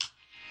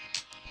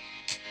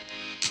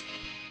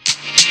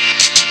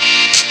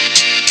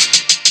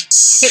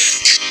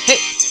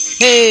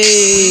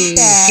Hey,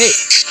 hey,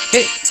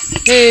 hey,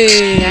 hey.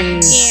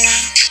 Yeah.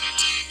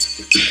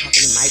 Talking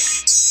to Mike.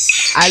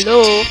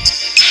 Hello. 1,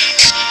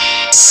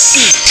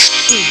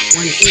 2,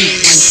 1, 2.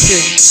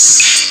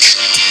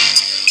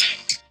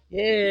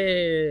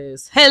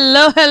 Yes.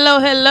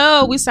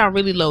 Hello. We sound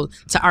really low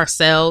to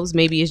ourselves.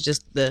 Maybe it's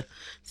just the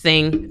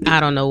thing. I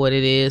don't know what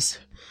it is,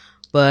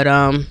 but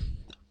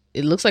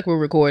it looks like we're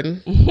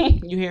recording.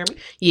 You hear me?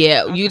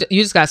 Yeah. Okay.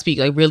 You just gotta speak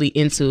like really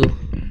into.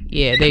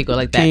 Yeah, there you go,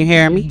 like that. Can you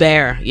hear me?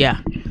 There, yeah.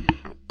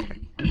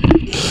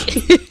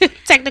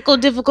 Technical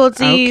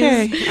difficulties.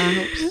 Okay, I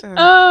hope so.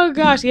 Oh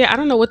gosh, yeah. I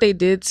don't know what they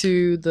did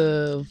to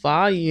the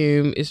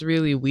volume. It's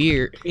really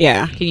weird.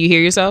 Yeah. Can you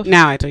hear yourself?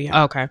 Now I do,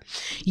 yeah. Okay.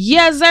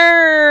 Yes,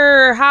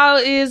 sir. How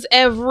is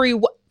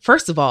everyone?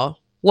 First of all,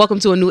 welcome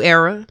to a new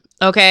era.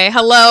 Okay.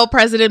 Hello,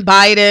 President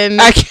Biden.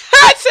 I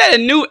said a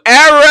new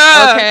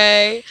era.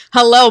 Okay.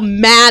 Hello,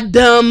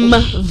 Madam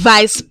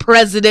Vice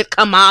President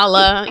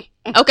Kamala.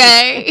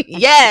 Okay.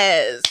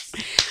 Yes.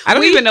 I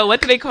don't even know,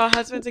 what do they call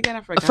husbands again?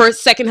 I forgot.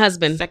 First, second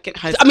husband. Second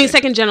husband. I mean,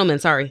 second gentleman.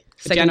 Sorry.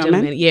 Second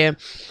gentleman? Yeah.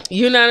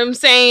 You know what I'm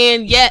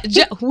saying? Yeah.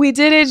 We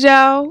did it,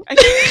 Joe. We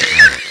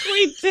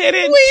did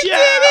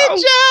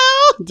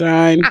it, Joe.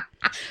 Done.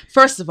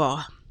 First of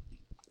all,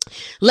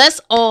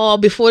 let's all,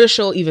 before the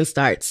show even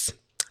starts,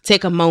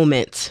 take a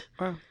moment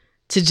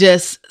to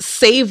just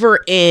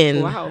savor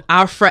in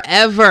our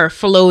forever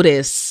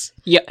FLOTUS.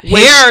 Yeah,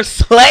 hair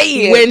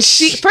slaying. When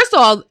she, first of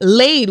all,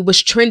 Lade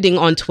was trending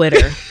on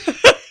Twitter.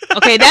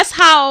 Okay, that's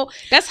how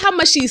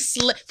much she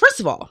first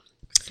of all,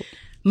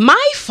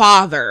 my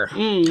father,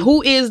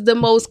 who is the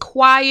most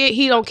quiet,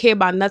 he don't care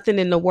about nothing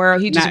in the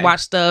world. He just watch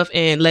stuff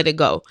and let it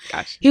go.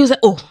 Gotcha. He was like,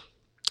 "Oh,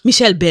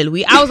 Michelle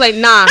Belwi." I was like,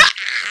 "Nah,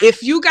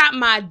 if you got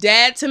my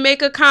dad to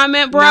make a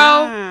comment,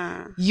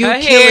 bro, you her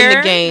killing hair,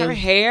 the game." Her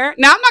hair.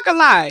 Now I'm not gonna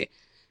lie.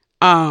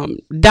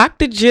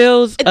 Dr.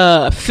 Jill's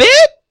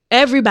fit.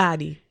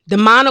 Everybody. The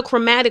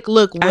monochromatic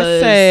look was. I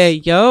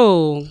said,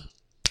 yo.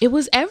 It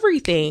was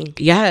everything.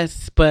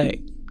 Yes, but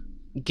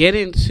get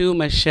into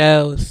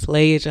Michelle's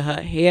slayage of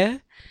her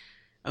hair.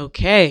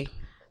 Okay.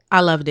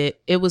 I loved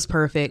it. It was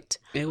perfect.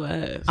 It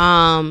was.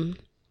 I'm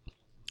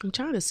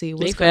trying to see.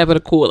 They forever the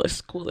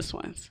coolest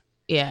ones.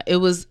 Yeah, it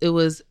was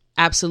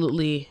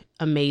absolutely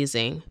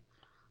amazing.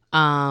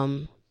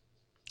 I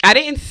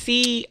didn't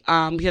see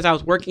because I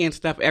was working and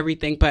stuff,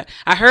 everything, but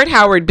I heard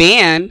Howard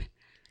Band.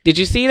 Did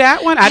you see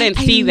that one? I didn't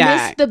see that.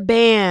 I missed the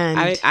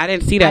band. I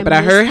didn't see that, but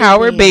I heard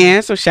Howard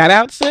Band. So shout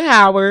out to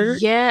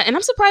Howard. Yeah, and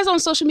I'm surprised on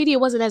social media it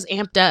wasn't as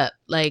amped up.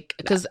 Like,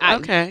 because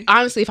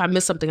honestly, if I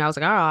missed something, I was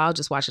like, oh, I'll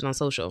just watch it on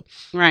social.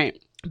 Right.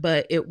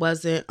 But it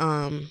wasn't.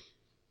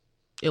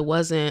 It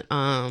wasn't.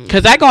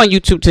 Because I go on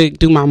YouTube to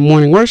do my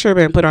morning worship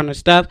and put on the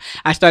stuff.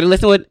 I started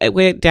listening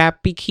with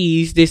Dappy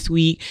Keys this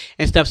week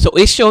and stuff, so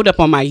it showed up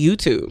on my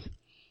YouTube.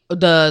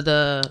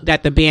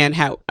 That the band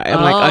had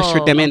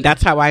ushered them in.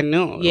 That's how I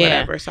knew. Yeah.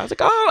 Whatever. So I was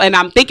like, oh, and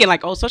I'm thinking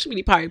like, oh, social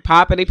media probably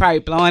popping. They probably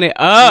blowing it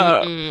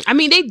up. I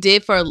mean, they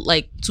did for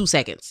like 2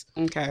 seconds.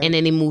 Okay. And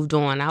then they moved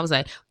on. I was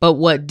like, but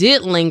what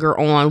did linger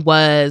on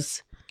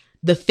was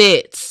the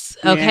fits.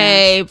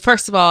 Okay. Yeah.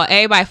 First of all,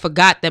 everybody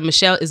forgot that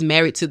Michelle is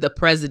married to the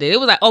president. It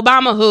was like,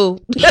 Obama who?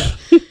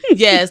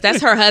 Yes,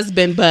 that's her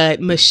husband,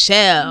 but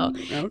Michelle.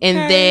 Okay.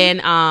 And then,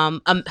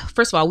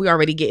 first of all, we're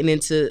already getting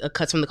into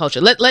cuts from the culture.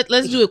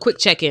 Let's do a quick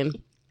check-in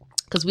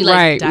because we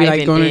like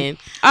diving in.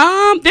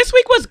 This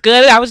week was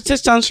good. I was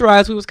just unsure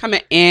as we was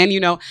coming in. You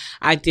know,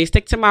 I did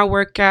stick to my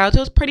workouts. It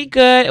was pretty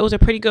good. It was a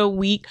pretty good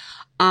week.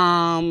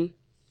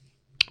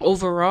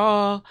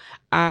 Overall,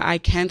 I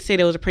can say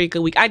that it was a pretty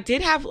good week. I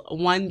did have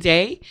one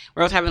day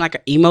where I was having like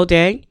an emo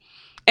day,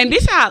 and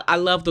this is how I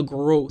love the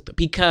growth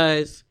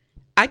because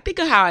I think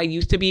of how I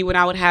used to be when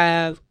I would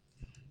have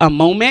a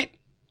moment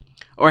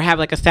or have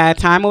like a sad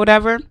time or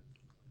whatever,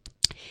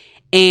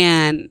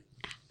 and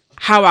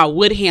how I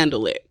would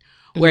handle it.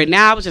 Where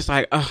now I was just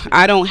like,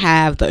 I don't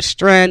have the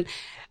strength.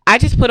 I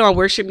just put on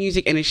worship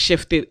music and it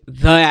shifted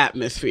the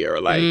atmosphere.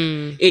 Like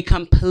it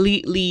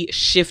completely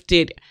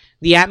shifted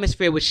the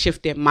atmosphere, which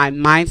shifted my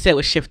mindset,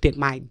 which shifted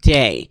my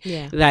day.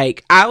 Yeah.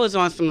 Like I was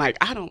on some like,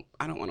 I don't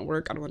want to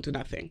work. I don't want to do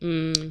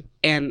nothing.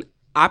 And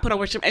I put on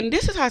worship, and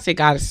this is how I say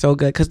God is so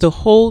good because the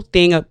whole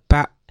thing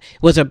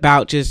was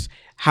about just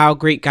how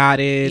great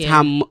God is,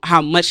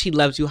 how much He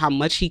loves you, how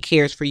much He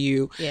cares for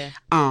you. Yeah.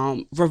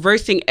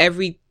 Reversing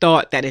every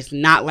thought that is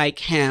not like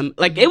Him.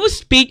 Like it was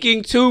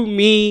speaking to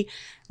me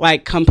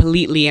like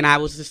completely, and I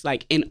was just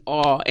like in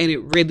awe, and it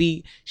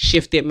really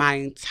shifted my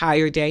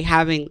entire day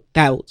having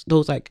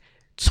those like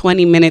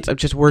 20 minutes of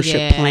just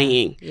worship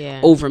playing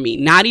over me.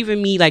 Not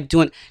even me like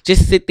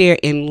just sit there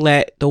and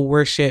let the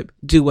worship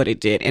do what it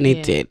did, and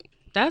it did.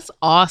 That's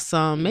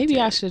awesome. Maybe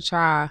I should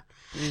try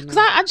because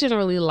I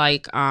generally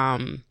like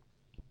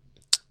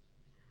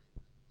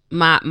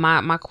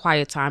my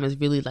quiet time is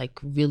really like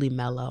really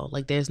mellow.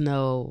 Like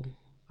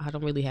I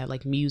don't really have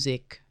like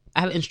music. I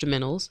have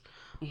instrumentals.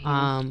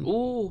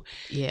 Ooh,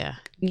 yeah.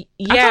 I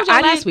told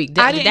y'all last week.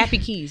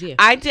 Dappy Keys. Yeah,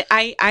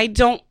 I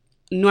don't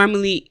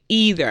normally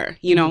either,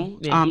 you know,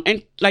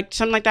 and like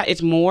something like that.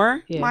 It's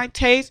more my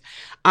taste.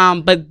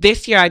 But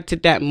this year I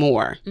did that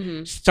more,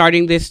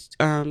 starting this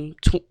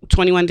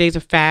 21 days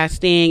of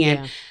fasting,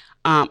 and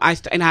I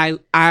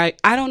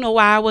don't know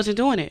why I wasn't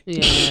doing it.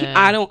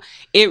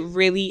 It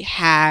really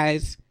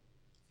has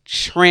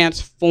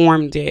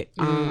transformed it.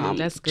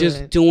 That's good.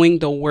 Just doing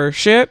the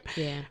worship.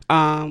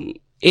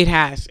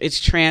 It's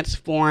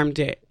transformed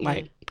it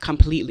like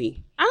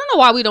completely. I don't know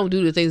why we don't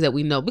do the things that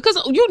we know, because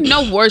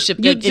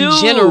worship in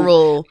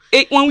general.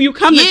 When you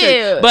come to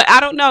church, but I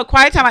don't know.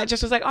 Quiet time, I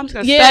just was like, I'm just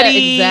gonna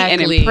study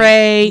and then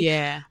pray.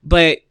 Yeah,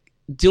 but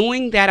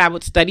doing that, I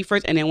would study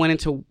first and then went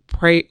into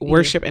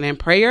worship and then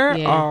prayer.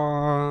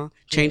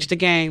 Changed the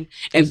game.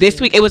 And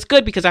this week it was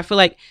good because I feel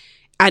like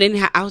I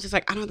was just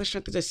like, I don't have the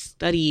strength to just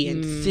study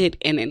and sit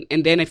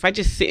and then if I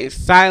just sit in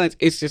silence,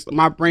 it's just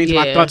my brains,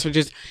 my thoughts are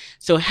just,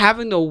 so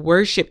having the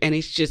worship, and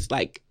it's just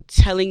like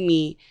telling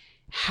me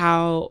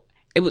how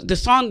it was. The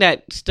song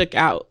that stuck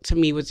out to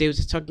me was, it was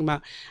just talking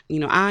about, you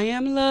know, I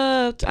am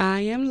loved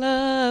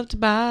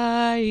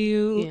by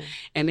you,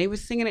 and they were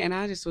singing it, and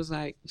I just was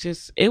like,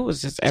 it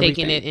was just everything.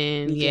 Taking it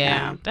in.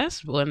 Yeah,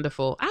 that's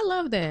wonderful. I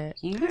love that.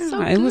 Yeah,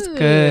 so it was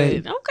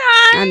good.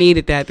 Okay, I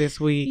needed that this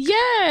week.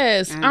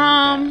 Yes.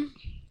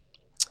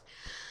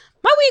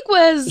 My week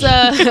was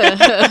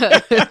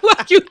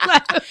what you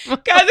laugh?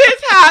 Because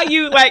it's how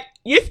you like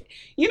you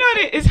know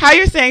what it's how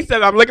you're saying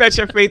something. I'm looking at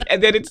your face,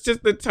 and then it's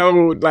just the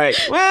tone. Like,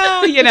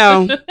 well, you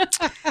know,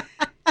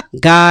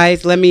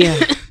 guys, let me.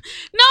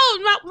 No,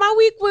 my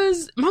weeks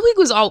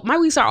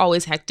are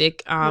always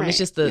hectic. It's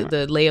just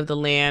the lay of the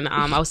land.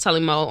 I was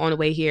telling Mo on the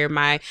way here,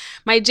 my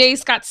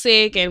Jace got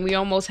sick, and we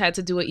almost had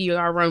to do an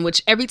ER run.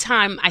 Which every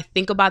time I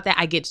think about that,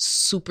 I get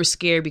super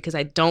scared because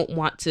I don't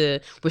want to.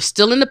 We're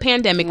still in the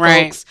pandemic,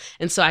 folks,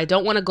 and so I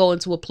don't want to go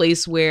into a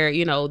place where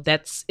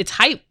it's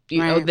hype.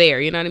 There,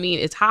 you know what I mean?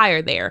 It's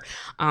higher there.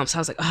 So I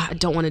was like, I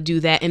don't want to do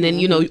that. And then,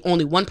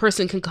 only one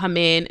person can come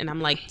in. And I'm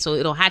like, so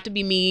it'll have to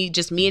be me,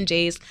 just me and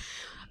Jace.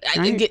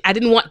 I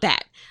didn't want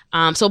that.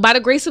 So by the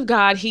grace of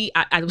God,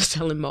 I was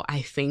telling Mo,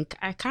 I think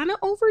I kind of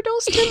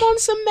overdosed him on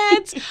some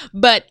meds,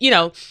 but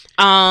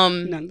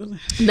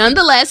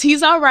nonetheless,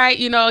 he's all right.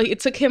 It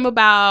took him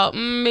about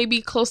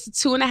maybe close to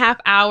 2.5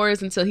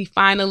 hours until he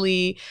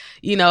finally,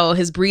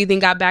 his breathing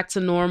got back to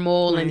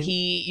normal, and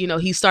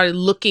he started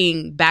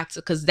looking back to,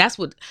 because that's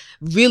what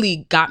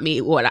really got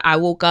me. I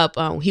woke up,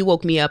 he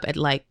woke me up at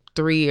like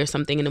 3 or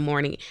something in the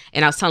morning,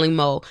 and I was telling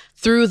Mo,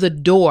 through the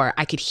door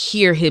I could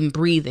hear him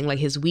breathing, like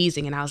his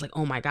wheezing, and I was like,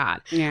 oh my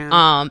God.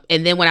 And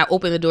then when I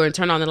opened the door and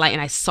turned on the light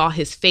and I saw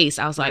his face,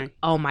 I was like,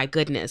 oh my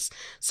goodness.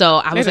 So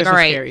I was like, all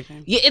right,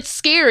 it's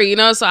scary,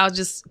 so I was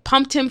just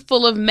pumped him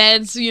full of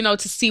meds,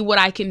 to see what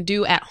I can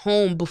do at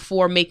home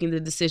before making the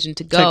decision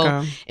to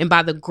go. And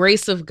by the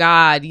grace of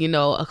God,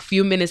 a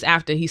few minutes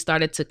after, he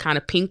started to kind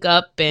of pink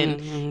up,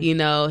 and I'm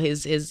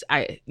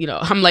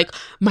like,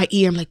 my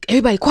ear, I'm like,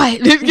 everybody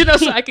quiet,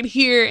 so I could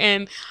hear.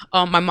 And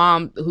my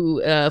mom,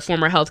 who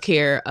former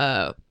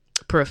healthcare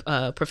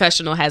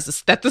professional, has a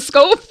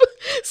stethoscope,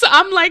 so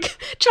I'm like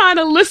trying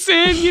to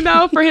listen,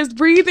 for his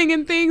breathing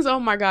and things. Oh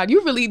my God,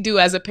 you really do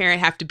as a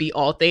parent have to be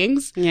all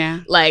things.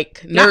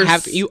 Like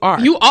nurse, you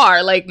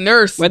are like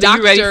nurse, whether doctor,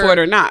 you're ready for it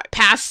or not,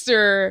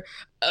 pastor,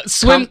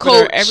 swim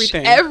coach,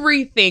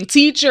 everything,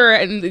 teacher,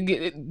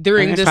 and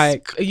during this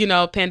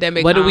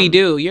pandemic, what do we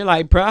do? You're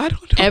like, bro, I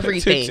don't know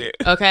everything.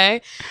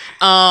 Okay.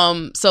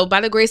 So by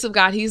the grace of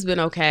God, he's been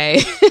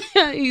okay.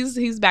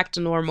 he's back to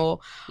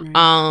normal.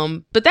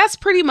 But that's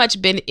pretty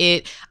much been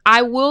it.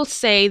 I will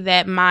say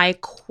that my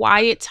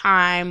quiet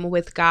time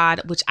with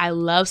God, which I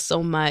love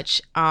so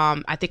much,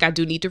 I think I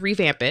do need to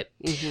revamp it,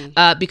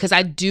 because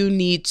I do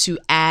need to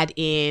add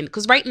in,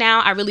 because right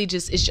now I really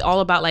it's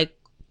all about like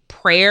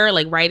prayer,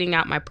 like writing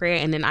out my prayer,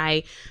 and then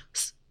I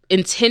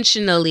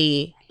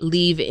intentionally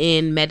leave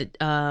in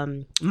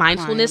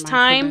mindfulness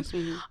time,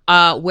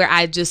 where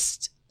I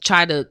just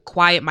try to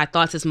quiet my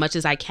thoughts as much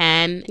as I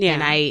can,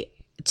 and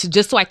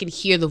just so I can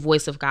hear the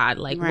voice of God.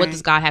 Like, what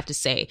does God have to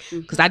say?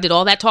 Because I did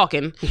all that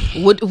talking.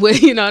 What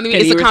you know what I mean?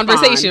 It's a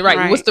conversation,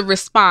 right? What's the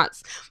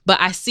response?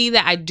 But I see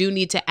that I do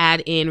need to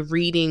add in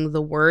reading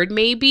the word,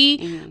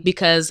 maybe,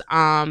 because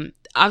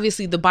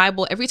obviously the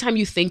Bible, every time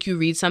you think you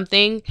read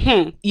something,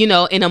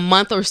 in a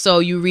month or so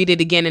you read it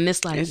again, and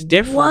it's like, it's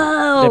different.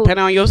 Whoa,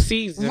 depending on your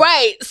season,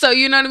 right? So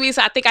you know what I mean.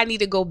 So I think I need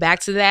to go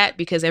back to that,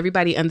 because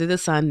everybody under the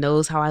sun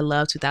knows how I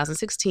love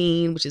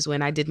 2016, which is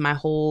when I did my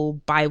whole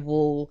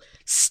Bible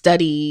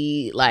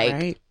study.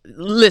 Like,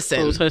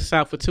 listen, close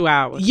herself for 2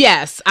 hours.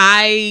 Yes,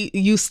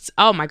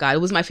 oh my God, it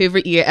was my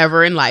favorite year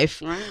ever in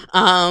life.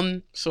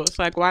 So it's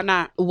like, why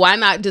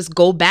not just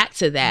go back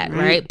to that,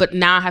 right? But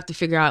now I have to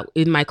figure out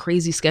in my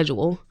crazy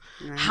schedule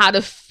how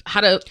to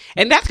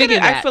and that's gonna,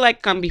 I feel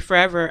like be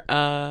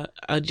forever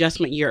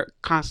adjustment you're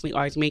constantly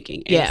always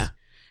making.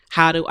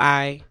 How do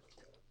I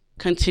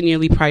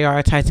continually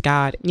prioritize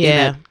God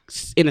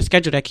in a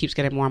schedule that keeps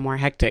getting more and more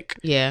hectic,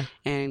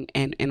 and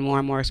more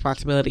and more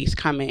responsibilities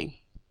coming.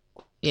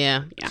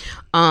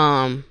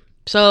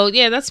 So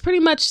yeah, that's pretty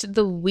much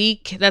the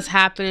week that's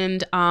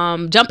happened.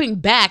 Jumping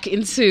back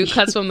into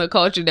cuts from the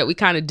culture that we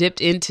kind of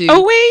dipped into.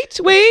 Oh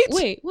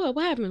wait.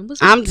 What happened?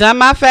 I'm done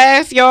my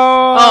fast,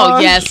 y'all. Oh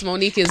yes,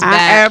 Monique is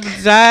back. I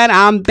am done.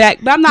 I'm back,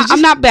 but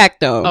I'm not back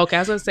though. Okay, I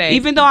was gonna say,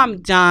 even though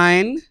I'm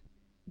done.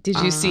 Did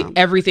you see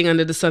everything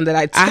under the sun that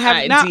I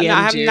have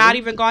not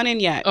even gone in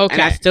yet. Okay,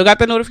 and I still got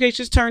the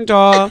notifications turned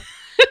off.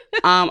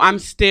 I'm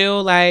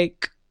still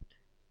like,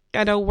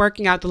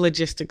 working out the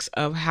logistics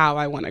of how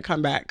I want to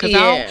come back. Because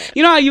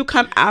how you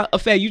come out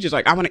of Fed, you just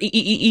like, I want to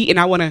eat, and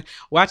I want to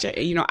watch it.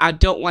 I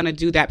don't want to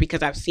do that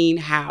because I've seen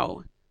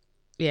how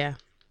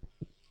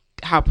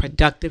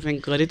productive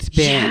and good it's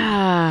been.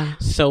 Yeah.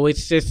 So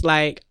it's just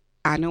like,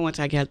 I know once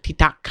I get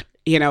TikTok,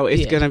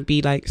 it's going to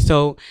be like,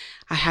 so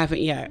I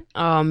haven't yet.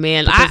 Oh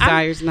man, the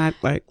desire's not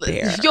like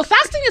there. Yo,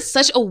 fasting is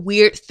such a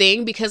weird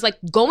thing because like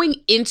going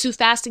into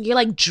fasting, you're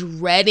like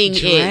dreading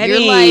it.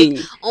 You're like,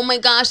 oh my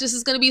gosh, this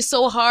is gonna be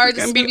so hard.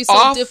 This is gonna be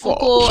so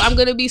difficult. I'm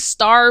gonna be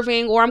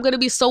starving, or I'm gonna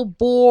be so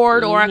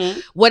bored, or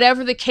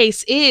whatever the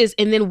case is.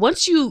 And then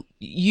once you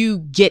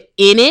get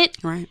in it,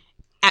 right?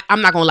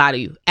 I'm not gonna lie to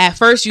you. At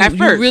first, you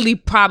really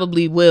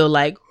probably will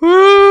like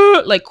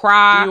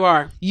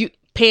cry. You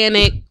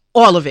panic.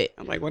 All of it.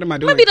 I'm like, what am I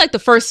doing? Maybe like the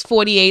first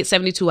 48,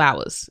 72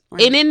 hours.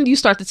 Right. And then you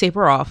start to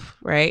taper off,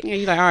 right? Yeah,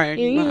 you're like, all right, I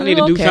need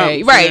to do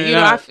something.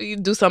 Right. You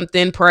do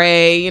something,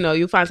 pray,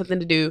 you find something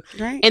to do.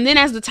 Right. And then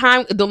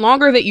the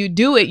longer that you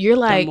do it, you're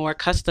like, the more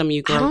accustomed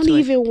you grow to it. I don't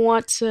even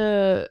want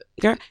to.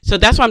 Yeah. So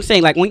that's what I'm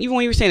saying. Like when you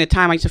were saying the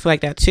time, I used to feel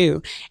like that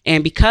too.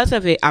 And because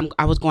of it,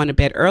 I was going to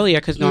bed earlier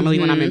because normally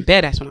when I'm in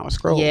bed, that's when I was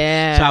scrolling.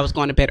 Yeah. So I was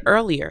going to bed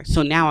earlier.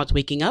 So now I was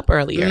waking up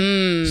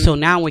earlier. So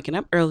now I'm waking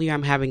up earlier.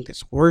 I'm having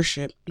this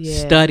worship,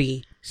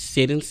 study,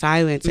 sit in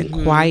silence and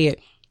quiet.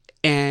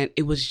 And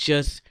it was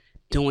just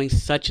doing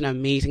such an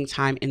amazing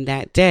time in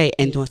that day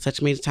and doing such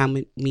an amazing time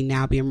with me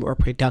now being more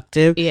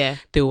productive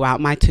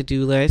throughout my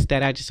to-do list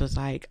that I just was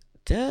like,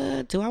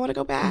 duh, do I want to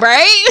go back?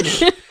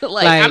 Right?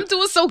 like I'm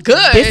doing so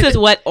good. This is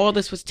what all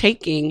this was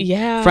taking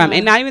from.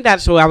 And not even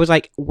that. So I was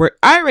like,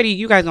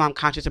 you guys know I'm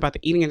conscious about the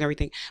eating and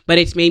everything, but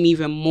it's made me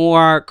even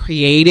more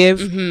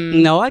creative.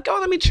 Like,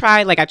 let me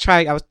try. Like I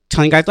was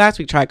telling you guys last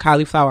week, tried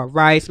cauliflower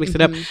rice, mix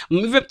it up.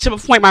 Even to the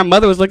point my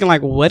mother was looking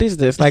like, what is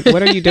this? Like,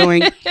 what are you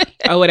doing?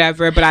 Or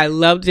whatever. But I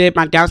loved it.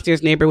 My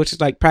downstairs neighbor, which is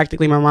like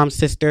practically my mom's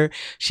sister,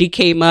 she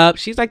came up.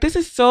 She's like, this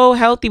is so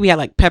healthy. We had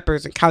like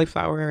peppers and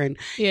cauliflower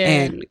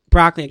and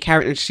broccoli and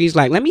carrot. And she's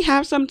like, let me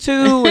have some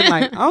too. And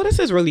like, oh, this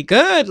is really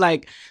good.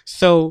 Like,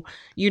 so,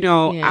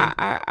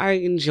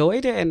 I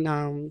enjoyed it. And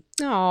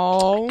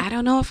I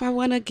don't know if I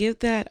want to give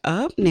that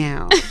up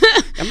now.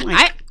 I'm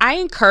like, I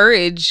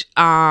encourage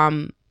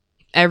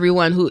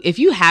everyone who, if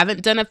you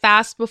haven't done a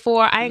fast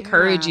before, I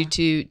encourage you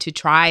to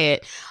try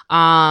it.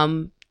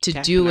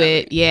 Do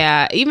it.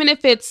 Yeah. Even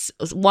if it's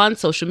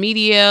social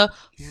media,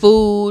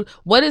 food,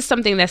 what is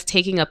something that's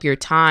taking up your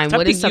time? Something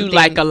what is something you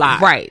like a lot?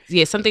 Right.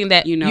 Yeah. Something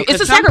that,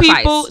 it's a some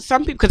sacrifice.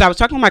 Some people, because I was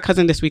talking with my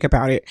cousin this week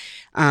about it.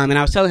 And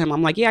I was telling him,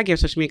 I'm like, I give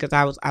social media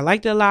because I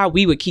liked it a lot.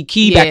 We would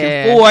key back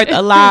and forth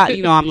a lot.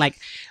 I'm like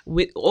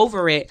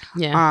over it.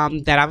 Yeah.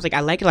 That I was like,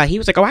 I like it a lot. He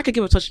was like, oh, I could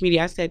give up social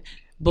media. I said,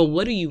 but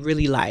what do you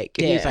really like?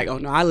 And he's like, oh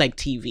no, I like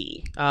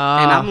TV.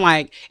 And I'm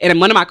like,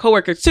 and one of my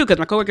coworkers too, because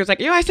my coworker was like,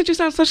 I sent you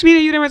some on social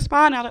media, you didn't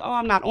respond. I was like, oh,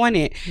 I'm not on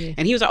it. Yeah.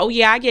 And he was like, oh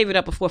yeah, I gave it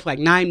up before for like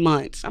 9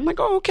 months. I'm like,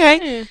 oh,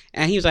 okay. Yeah.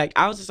 And he was like,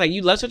 I was just like,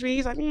 you love social media?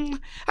 He's like,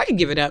 I can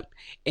give it up.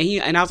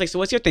 And I was like, so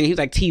what's your thing? He was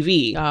like,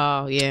 TV.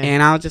 Oh yeah.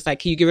 And I was just like,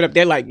 can you give it up?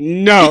 They're like,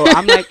 no.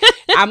 I'm like,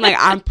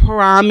 I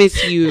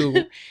promise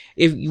you.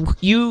 If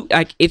you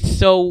like, it's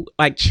so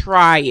like,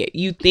 try it.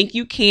 You think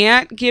you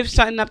can't give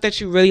something up that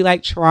you really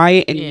like, try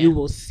it and you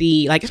will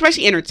see, like,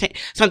 especially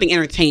something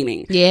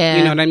entertaining. Yeah.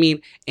 You know what I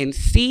mean? And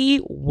see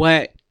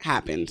what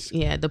happens.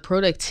 Yeah. The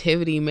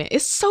productivity, man.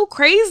 It's so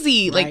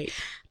crazy. Right.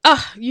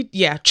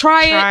 Like,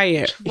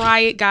 try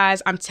it,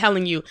 guys. I'm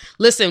telling you.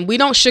 Listen, we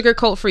don't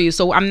sugarcoat for you,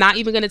 so I'm not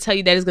even going to tell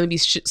you that it's going to be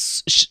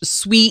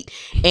sweet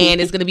and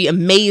it's going to be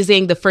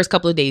amazing the first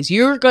couple of days.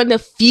 You're going to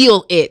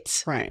feel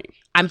it. Right.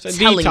 I'm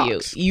telling you,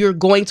 you're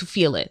going to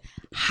feel it.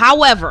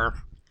 However,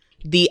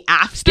 the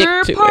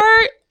after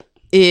part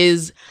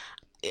is,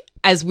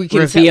 as we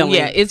can tell,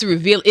 it's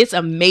revealing. It's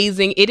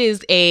amazing. It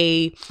is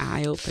a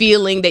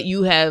feeling that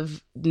you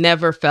have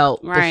never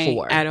felt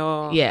before at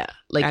all. Yeah,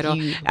 like at all.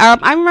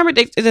 I remember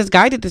this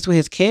guy did this with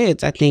his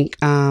kids. I think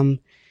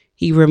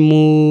he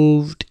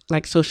removed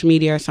like social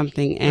media or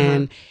something,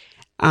 and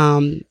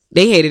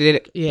they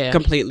hated it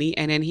completely.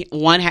 And then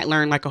one had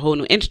learned like a whole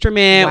new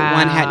instrument. Wow.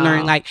 One had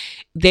learned like,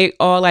 they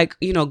all like,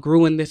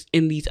 grew in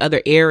these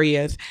other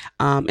areas.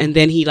 And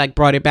then he like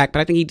brought it back. But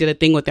I think he did a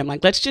thing with them.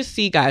 Like, let's just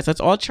see, guys, let's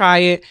all try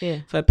it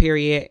for a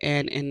period.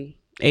 And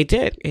it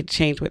did. It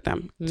changed with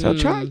them. So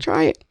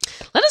try it.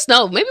 Let us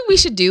know. Maybe we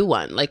should do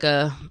one, like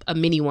a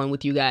mini one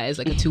with you guys,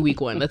 like a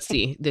 2-week one. Let's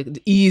see. To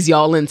ease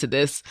y'all into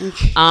this.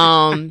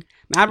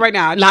 Not right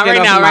now. Not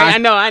right now, right? I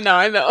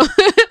know.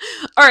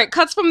 All All right,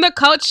 cuts from the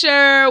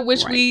culture,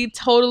 which we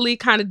totally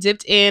kind of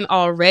dipped in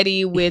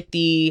already with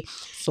the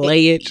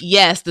slayage.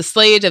 Yes, the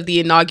slayage of the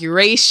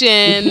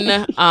inauguration,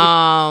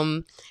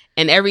 and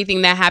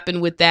everything that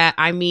happened with that.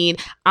 I mean,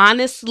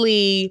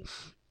 honestly,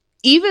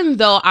 even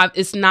though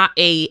it's not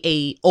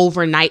a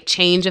overnight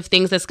change of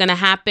things that's going to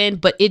happen,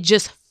 but it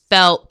just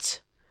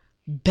felt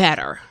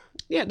better.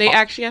 Yeah, they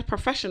actually had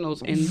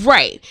professionals in.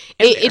 Right.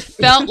 It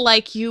felt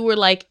like you were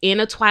like in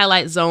a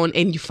Twilight Zone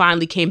and you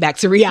finally came back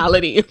to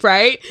reality,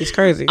 right? It's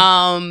crazy.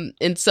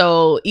 And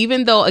so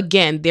even though,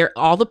 again,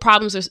 all the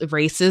problems are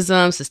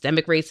racism,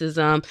 systemic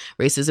racism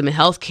in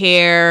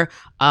healthcare,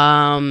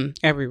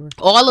 everywhere,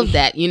 all of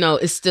that,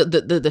 it's still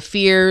the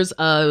fears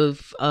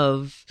of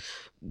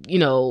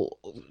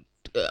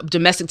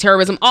domestic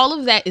terrorism, all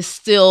of that is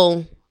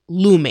still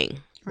looming.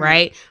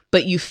 Right.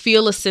 But you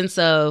feel a sense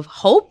of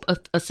hope,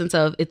 a sense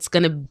of it's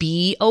going to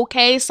be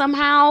okay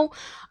somehow,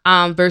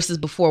 versus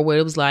before where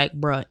it was like,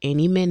 bruh,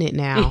 any minute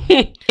now,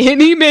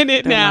 any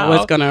minute now.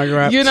 What's going to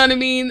erupt? You know what I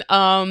mean?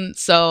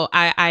 So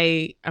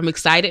I'm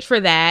excited for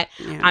that.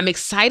 Yeah. I'm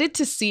excited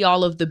to see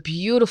all of the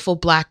beautiful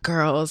Black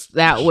girls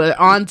that were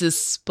on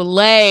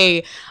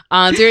display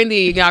during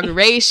the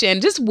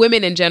inauguration. Just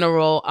women in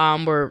general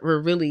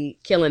were really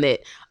killing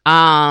it.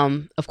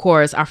 Of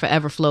course, our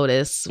Forever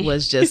Flotus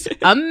was just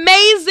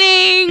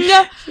amazing.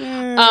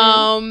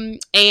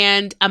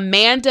 And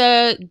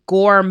Amanda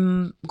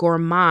Gorman,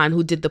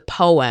 who did the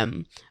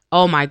poem.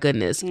 Oh my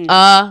goodness.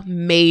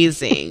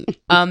 Amazing.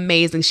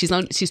 Amazing.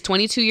 She's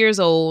 22 years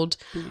old.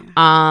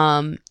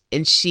 And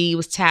she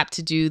was tapped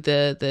to do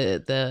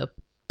the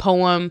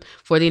poem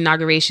for the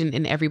inauguration,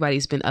 and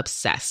everybody's been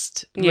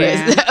obsessed.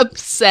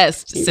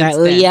 Obsessed since that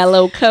then.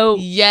 Yellow coat.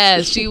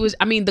 Yes, she was.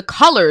 I mean, the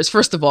colors,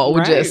 first of all,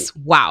 were just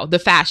wow. The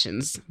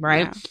fashions,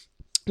 right,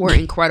 were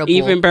incredible.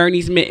 Even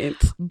Bernie's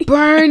mittens.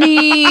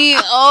 Bernie,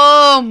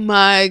 oh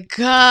my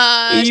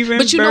gosh!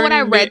 But you know what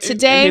I read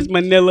today? His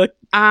Manila.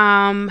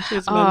 Man,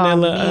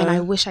 I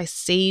wish I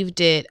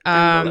saved it.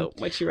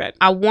 What you read?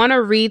 I want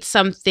to read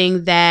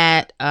something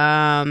that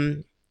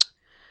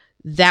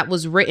that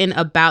was written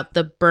about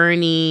the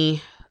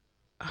Bernie.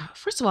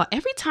 First of all,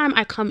 every time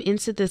I come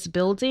into this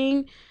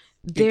building,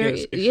 you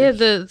supposed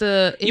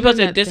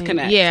to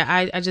disconnect.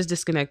 Yeah, I just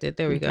disconnected.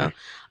 There we go.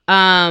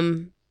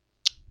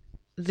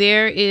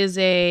 There is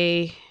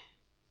it's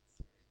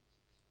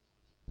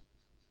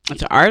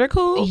an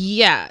article.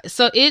 Yeah,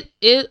 so it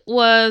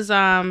was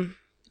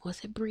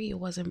it Bree? It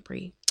wasn't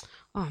Bree.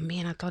 Oh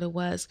man, I thought it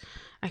was.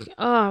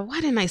 Why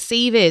didn't I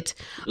save it?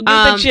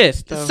 The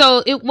gist, though.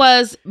 So it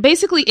was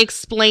basically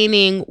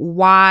explaining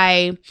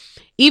why,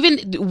 even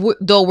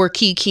though we're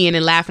kikiing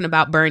and laughing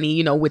about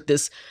Bernie, with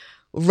this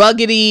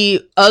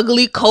ruggedy,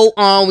 ugly coat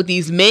on with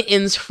these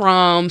mittens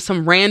from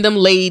some random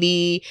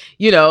lady,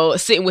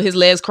 sitting with his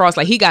legs crossed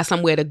like he got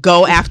somewhere to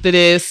go after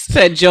this.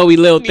 Said Joey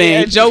Little Thing.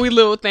 Yeah, Joey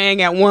Little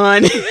Thing at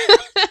one.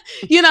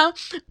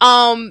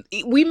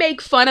 We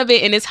make fun of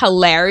it and it's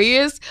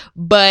hilarious,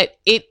 but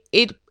it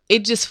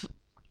just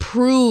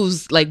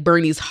proves like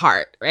Bernie's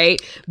heart, right?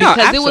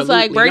 Because it was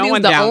like Bernie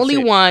was the only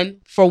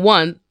one, for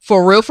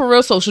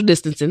real social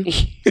distancing.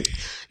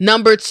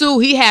 Number two,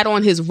 he had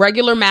on his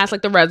regular mask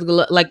like the rest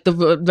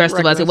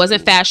of us. It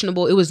wasn't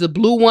fashionable. It was the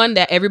blue one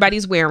that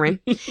everybody's wearing.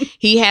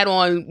 He had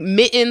on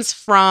mittens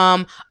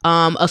from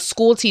a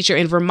school teacher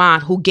in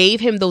Vermont who gave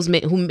him those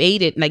mittens, who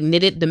made it, like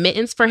knitted the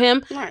mittens for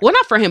him. Right. Well,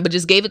 not for him, but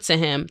just gave it to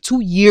him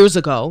 2 years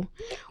ago.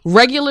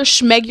 Regular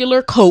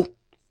schmegular coat.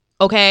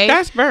 Okay,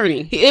 that's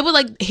Bernie. It was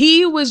like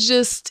he was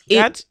just.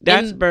 That's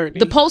Bernie.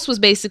 The post was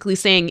basically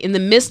saying, in the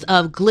midst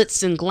of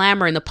glitz and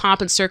glamour and the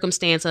pomp and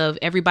circumstance of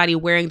everybody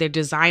wearing their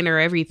designer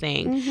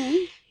everything,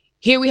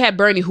 here we had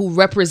Bernie who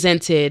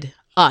represented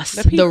us,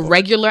 the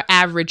regular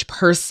average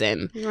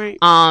person, right?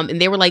 And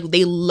they were like,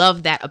 they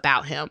love that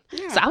about him.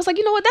 Yeah. So I was like,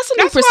 you know what? That's a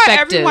new perspective.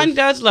 Why everyone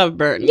does love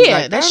Bernie. Yeah,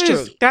 like, that's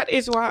true. That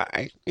is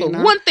why.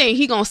 One thing,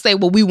 he gonna say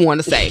what we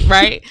want to say,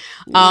 right?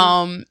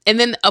 And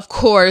then of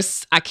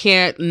course I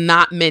can't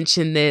not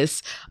mention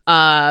this.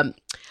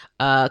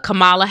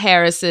 Kamala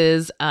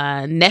Harris's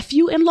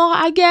nephew-in-law,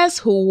 I guess,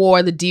 who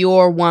wore the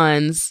Dior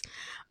ones,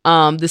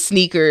 the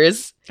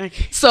sneakers.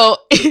 Okay. So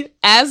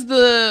as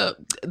the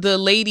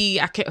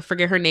lady, I can't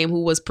forget her name,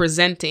 who was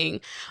presenting,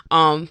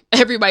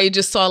 everybody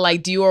just saw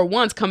like Dior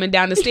ones coming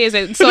down the stairs,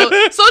 and so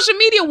social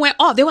media went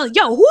off. They were like,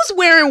 yo, who's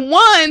wearing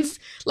ones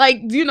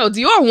like,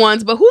 Dior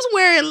ones, but who's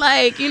wearing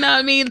like, to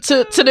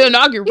the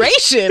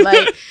inauguration?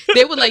 Like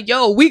they were like,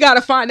 yo, we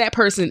gotta find that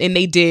person, and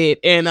they did.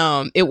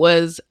 And it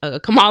was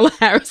Kamala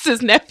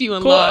Harris's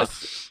nephew-in-law,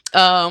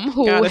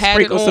 who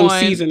had it on some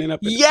seasoning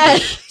up.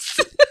 Yes.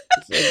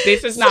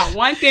 This is not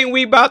one thing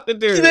we about to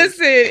do.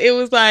 Listen, it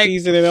was like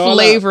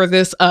flavor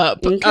this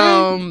up.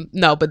 Okay.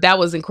 No, but that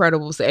was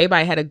incredible. So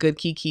everybody had a good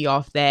kiki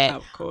off that.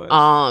 Of course.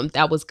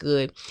 That was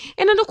good.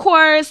 And then of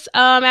course,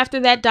 after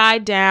that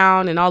died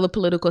down and all the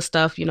political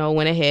stuff,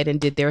 went ahead and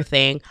did their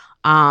thing.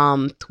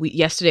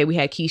 Yesterday we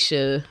had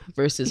Keisha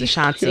versus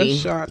Ashanti.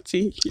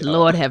 Ashanti,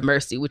 Lord have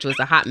mercy, which was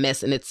a hot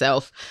mess in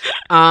itself.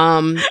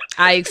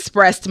 I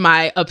expressed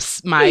my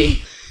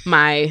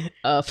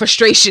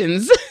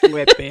frustrations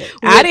with it.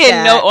 I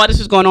didn't know all this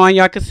was going on,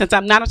 y'all, because since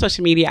I'm not on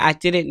social media, I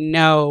didn't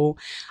know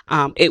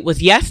it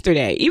was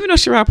yesterday. Even though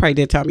Sherelle probably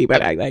did tell me,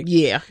 but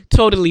I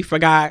totally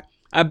forgot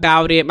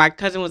about it. My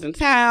cousin was in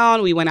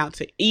town. We went out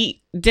to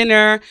eat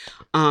dinner.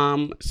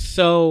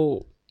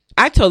 So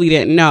I totally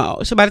didn't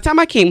know. So by the time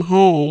I came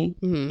home,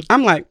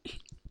 I'm like,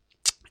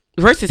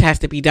 Versus has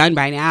to be done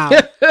by now.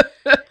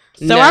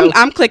 So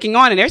I'm clicking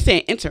on and they're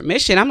saying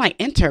intermission. I'm like,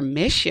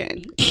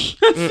 intermission?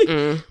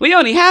 We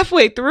only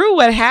halfway through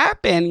what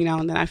happened,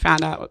 and then I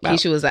found out about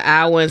Keisha was an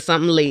hour and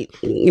something late.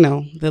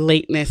 The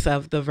lateness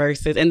of the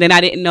Verses. And then I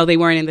didn't know they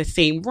weren't in the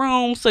same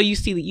room. So you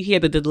hear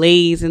the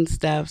delays and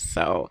stuff.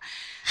 So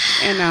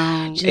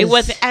it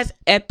wasn't as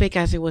epic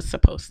as it was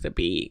supposed to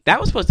be. That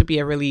was supposed to be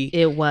a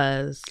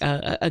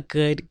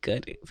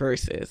good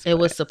Versus. It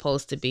was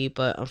supposed to be,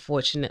 but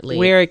unfortunately,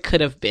 where it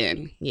could have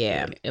been.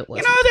 Yeah, it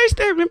was.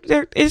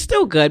 It's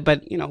still good,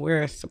 but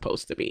where it's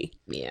supposed to be.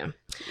 Yeah.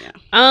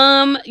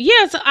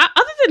 So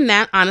other than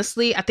that,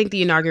 honestly, I think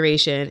the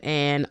inauguration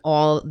and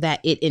all that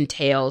it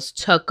entails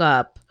took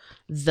up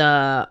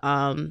the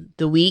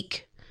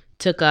week,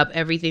 took up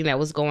everything that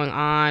was going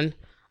on.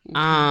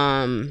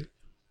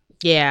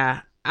 Yeah,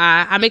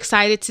 I'm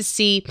excited to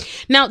see.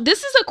 Now,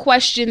 this is a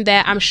question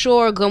that I'm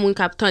sure Gomun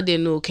Captain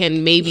Denu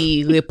can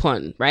maybe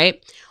respond,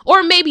 right?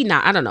 Or maybe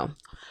not. I don't know.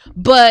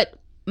 But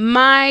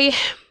the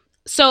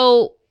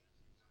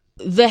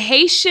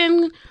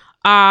Haitian,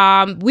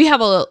 we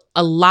have a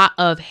lot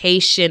of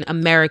Haitian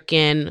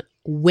American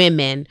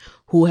women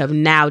who have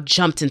now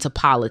jumped into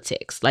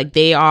politics. Like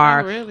they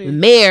are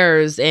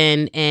mayors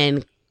and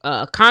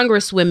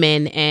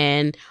congresswomen,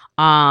 and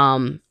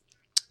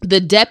the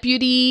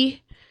deputy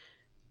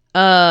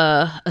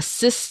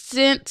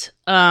assistant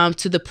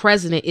to the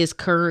president is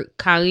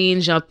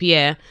Karine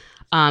Jean-Pierre,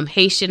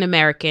 Haitian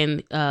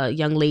American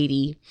young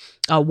lady,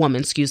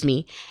 woman, excuse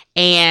me.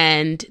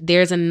 And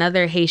there's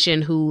another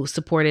Haitian who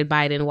supported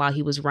Biden while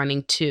he was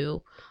running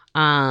too.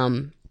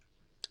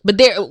 But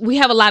we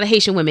have a lot of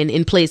Haitian women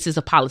in places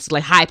of politics,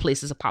 like high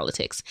places of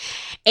politics.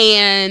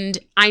 And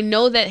I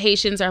know that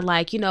Haitians are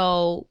like,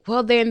 well,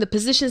 they're in the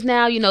positions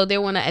now, they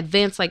want to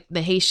advance like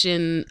the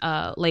Haitian,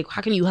 like,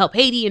 how can you help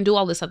Haiti and do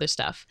all this other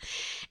stuff?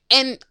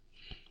 And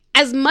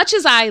as much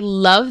as I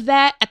love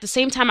that, at the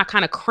same time, I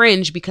kind of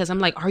cringe because I'm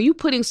like, are you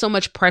putting so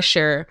much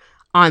pressure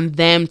on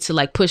them to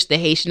like push the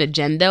Haitian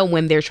agenda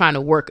when they're trying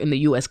to work in the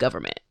U.S.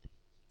 government?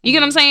 You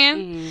get what I'm saying?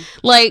 Mm-hmm.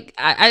 Like,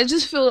 I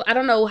just feel, I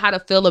don't know how to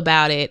feel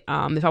about it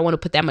if I want to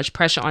put that much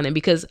pressure on them.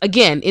 Because,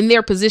 again, in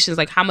their positions,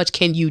 like, how much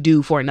can you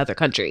do for another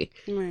country?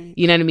 Right.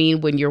 You know what I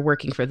mean? When you're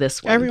working for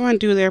this one. Everyone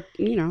do their,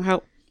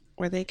 help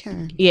where they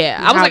can. Yeah.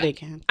 I was like, they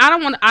can. I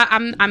don't want to,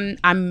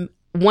 I'm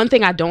one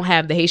thing I don't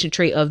have, the Haitian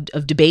trait of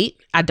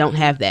debate. I don't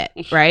have that,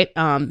 right?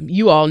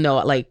 You all know,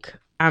 like,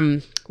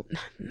 I'm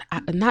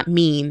not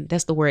mean.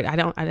 That's the word. I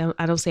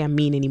don't say I'm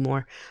mean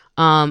anymore.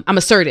 I'm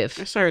assertive.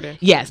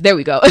 Yes, there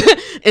we go.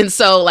 And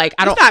so like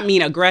I don't not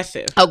mean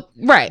aggressive. Oh,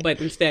 right.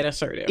 But instead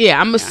assertive. Yeah,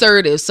 I'm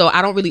assertive. So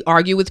I don't really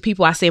argue with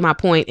people. I say my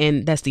point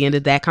and that's the end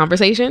of that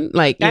conversation.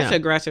 Like that's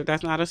aggressive.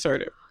 That's not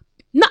assertive.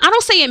 No, I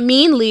don't say it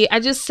meanly. I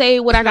just say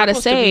what I gotta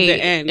say.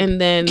 And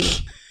then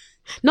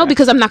no,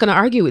 because I'm not gonna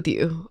argue with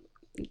you.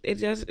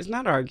 It's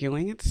not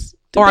arguing. It's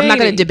debating. Or I'm not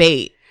gonna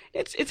debate.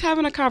 It's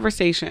having a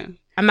conversation.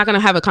 I'm not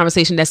gonna have a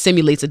conversation that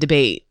simulates a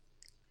debate.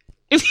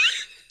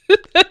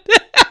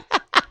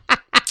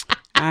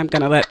 I'm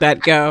gonna let that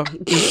go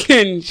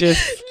and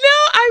just no,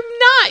 I'm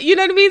not. You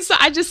know what I mean? So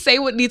I just say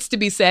what needs to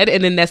be said,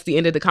 and then that's the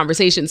end of the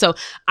conversation. So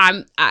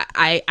I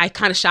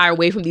kind of shy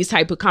away from these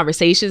type of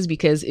conversations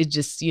because it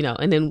just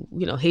and then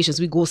Haitians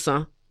we go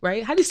some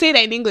right. How do you say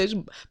that in English?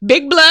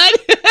 Big blood.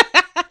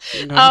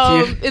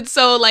 And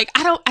so like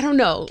I don't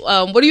know.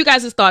 What are you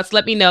guys' thoughts?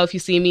 Let me know if you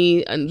see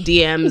me on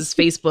DMs,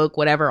 Facebook,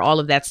 whatever, all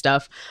of that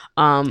stuff.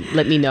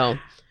 Let me know.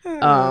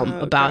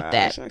 About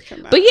that.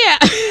 But yeah.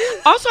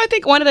 Also, I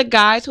think one of the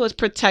guys who was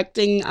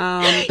protecting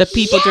the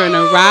people during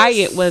the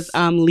riot was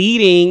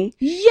leading.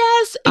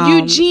 Yes,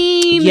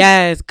 Eugene.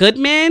 Yes,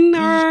 Goodman.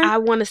 I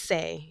want to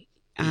say.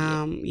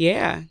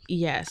 Yeah.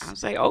 Yes. I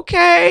was like,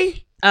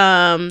 okay.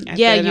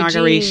 Yeah,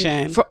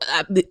 inauguration.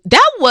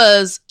 That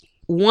was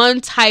one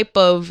type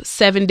of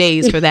 7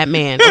 days for that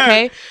man.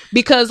 Okay,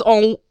 because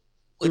on.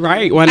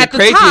 Right, one of the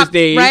craziest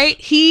days. Right,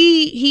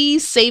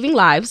 he's saving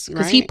lives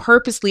because he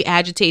purposely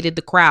agitated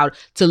the crowd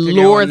to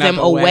lure them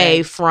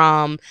away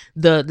from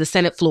the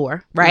Senate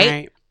floor.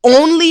 Right,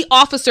 only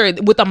officer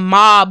with a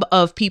mob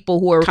of people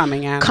who are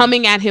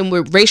coming at him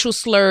with racial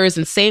slurs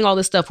and saying all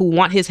this stuff who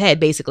want his head,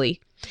 basically.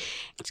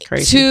 It's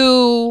crazy.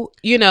 To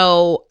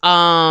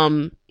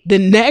the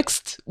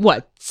next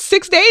 7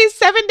 days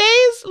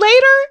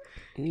later.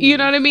 You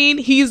know what I mean?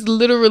 He's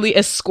literally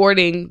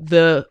escorting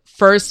the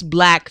first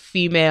Black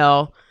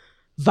female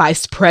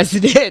vice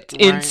president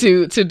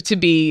into to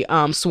be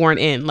sworn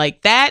in.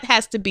 Like that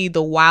has to be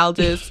the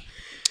wildest.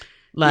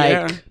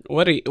 Like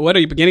what are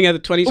you beginning of the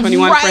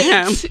 2021 for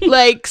him?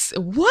 Like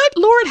what,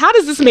 Lord? How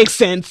does this make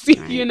sense?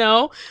 You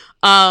know.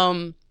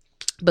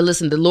 But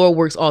listen, the Lord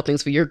works all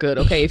things for your good,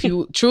 okay? If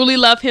you truly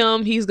love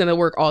him, he's going to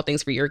work all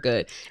things for your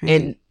good.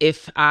 And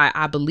if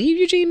I believe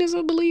Eugene is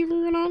a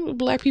believer,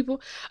 Black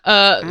people,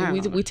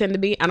 we tend to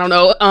be. I don't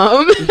know.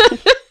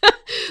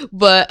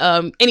 But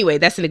anyway,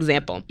 that's an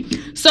example.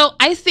 So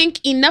I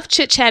think enough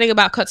chit-chatting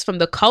about cuts from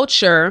the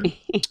culture.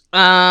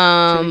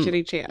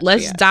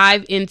 Let's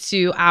dive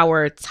into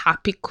our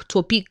topic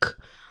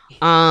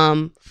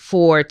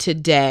for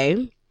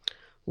today.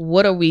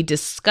 What are we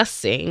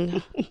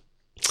discussing?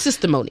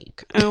 Sister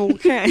Monique.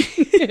 Okay.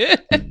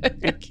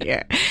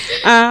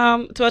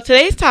 So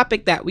today's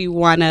topic that we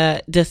want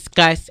to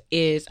discuss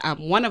is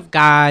one of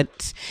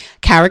God's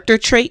character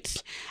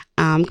traits,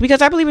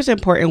 because I believe it's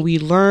important we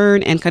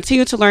learn and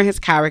continue to learn his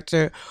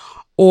character,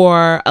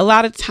 or a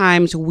lot of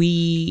times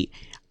we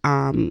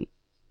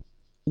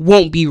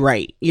won't be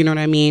right. You know what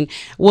I mean?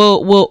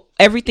 Well,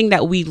 everything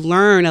that we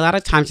learn a lot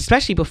of times,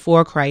 especially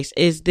before Christ,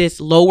 is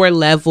this lower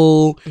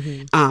level,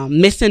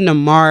 missing the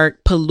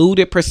mark,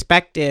 polluted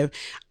perspective.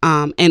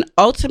 And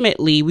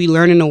ultimately we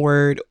learn in the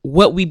word,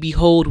 what we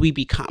behold, we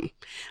become.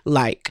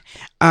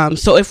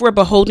 So if we're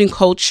beholding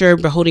culture,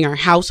 beholding our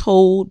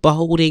household,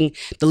 beholding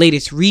the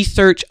latest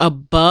research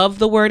above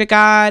the word of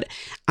God,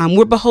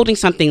 we're beholding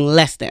something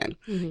less than,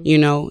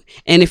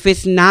 and if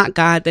it's not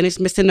God, then it's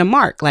missing the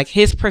mark. Like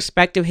his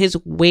perspective, his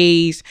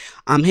ways,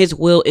 his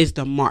will is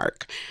the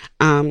mark.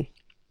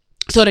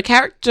 So the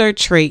character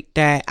trait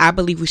that I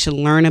believe we should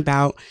learn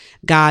about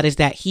God is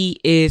that he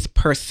is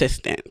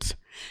persistent.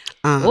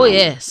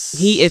 Yes.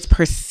 He is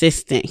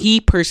persistent. He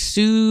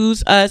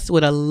pursues us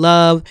with a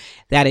love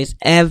that is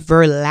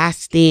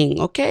everlasting.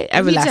 Okay?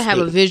 Everlasting. We need to have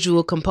a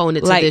visual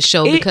component to this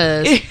show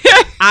because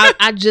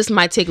I just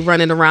might take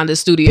running around the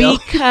studio.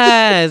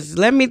 Because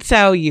let me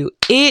tell you,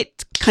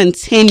 it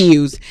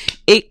continues.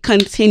 It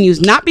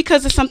continues. Not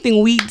because of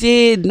something we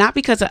did, not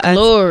because of us.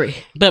 Glory.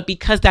 But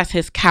because that's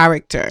his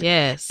character.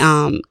 Yes.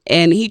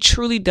 And he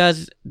truly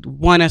does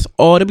want us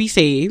all to be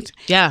saved.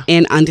 Yeah.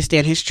 And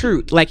understand his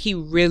truth. Like he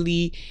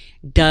really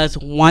does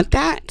want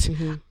that.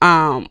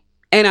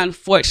 And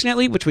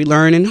unfortunately, which we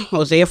learn in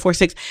Hosea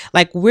 4:6,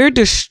 like we're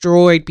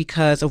destroyed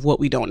because of what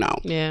we don't know.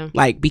 Yeah.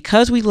 Like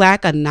because we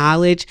lack a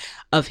knowledge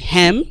of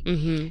him,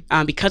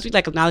 because we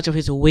lack a knowledge of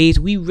his ways,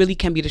 we really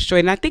can be destroyed.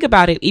 And I think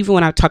about it even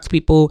when I talk to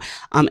people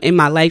in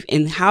my life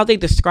and how they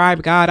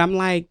describe God, I'm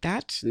like,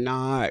 that's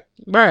not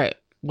right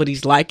what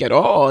he's like at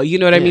all. You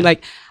know what I mean?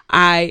 Like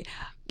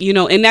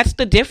and that's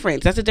the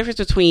difference. That's the difference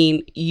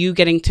between you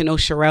getting to know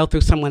Sherelle through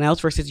someone else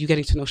versus you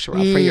getting to know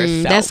Sherelle for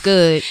yourself. That's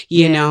good.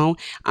 You know?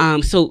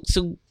 So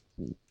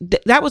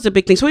that was a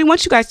big thing. So we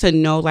want you guys to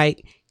know,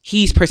 like,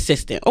 he's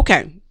persistent.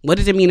 Okay. What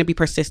does it mean to be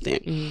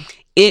persistent?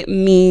 It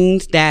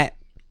means that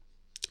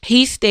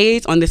he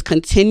stays on this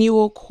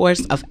continual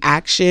course of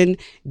action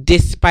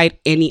despite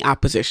any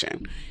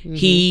opposition.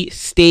 He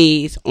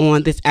stays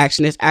on this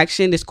action.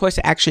 This course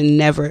of action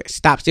never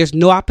stops. There's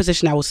no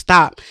opposition that will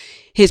stop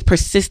his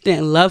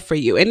persistent love for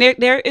you. And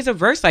there is a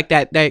verse like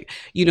that,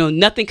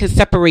 nothing can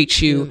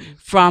separate you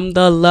from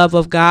the love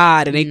of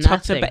God. And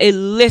it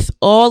lists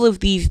all of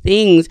these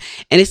things.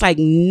 And it's like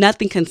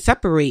nothing can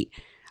separate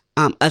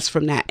us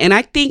from that. And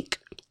I think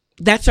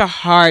that's a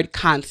hard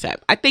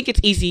concept. I think it's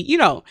easy,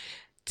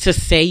 to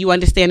say you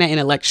understand that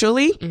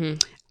intellectually.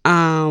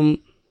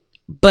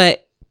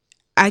 But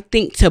I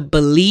think to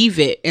believe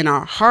it in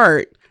our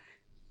heart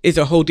is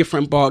a whole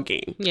different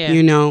ballgame,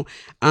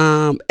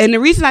 and the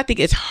reason I think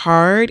it's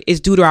hard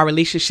is due to our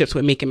relationships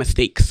with making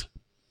mistakes.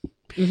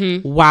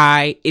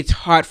 Why it's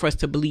hard for us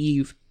to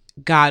believe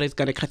God is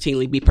going to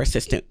continually be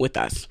persistent with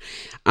us.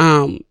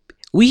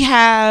 We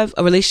have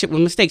a relationship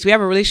with mistakes. We have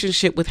a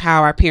relationship with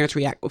how our parents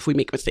react if we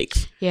make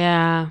mistakes.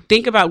 Yeah.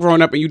 Think about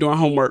growing up and you doing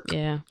homework.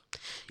 Yeah.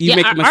 You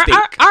make a mistake.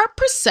 Our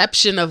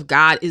perception of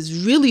God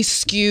is really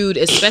skewed,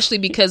 especially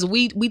because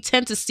we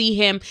tend to see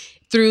him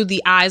through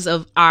the eyes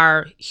of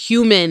our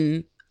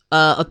human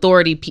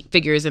authority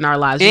figures in our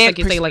lives. Just like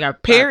you say, like our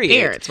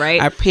parents,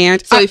 right? Our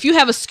parents. So if you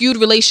have a skewed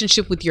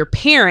relationship with your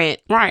parent,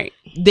 right,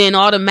 then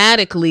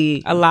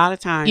automatically, a lot of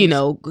times,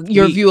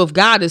 your view of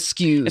God is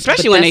skewed.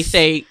 Especially when they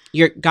say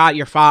your God,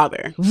 your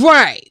father.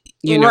 Right.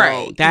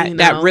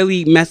 That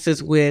really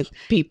messes with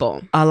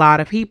people. A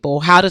lot of people.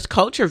 How does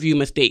culture view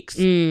mistakes?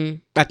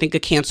 I think a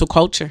cancel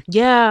culture.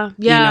 Yeah.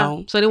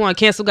 So they want to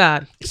cancel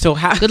God. So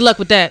how? Good luck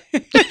with that.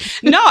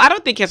 No, I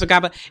don't think cancel God,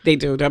 but they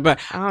do. But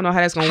I don't know how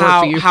that's going to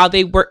work for you.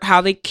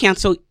 How they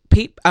cancel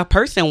a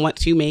person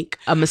once you make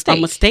a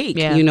mistake.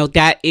 Yeah.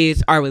 That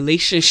is our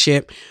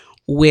relationship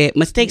with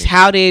mistakes.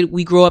 How did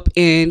we grow up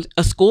in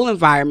a school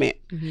environment,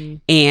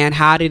 and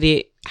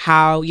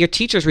how your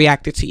teachers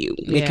reacted to you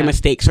making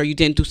mistakes, or you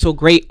didn't do so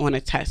great on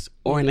a test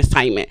or an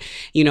assignment?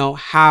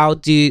 How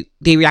do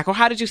they react, or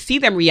how did you see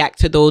them react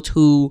to those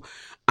who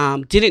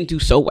didn't do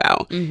so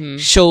well?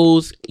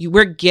 Shows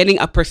we're getting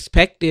a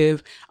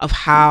perspective of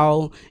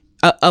how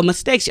a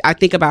mistakes. I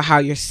think about how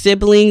your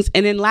siblings,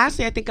 and then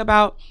lastly, I think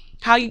about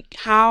how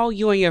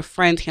you and your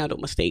friends handle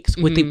mistakes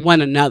with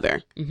one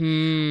another.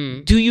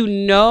 Do you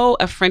know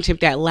a friendship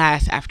that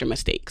lasts after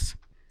mistakes?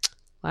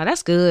 Wow,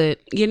 that's good.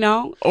 You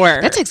know, or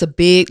that takes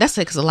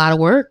a lot of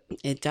work.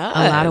 It does.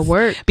 A lot of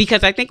work.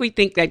 Because I think we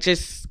think that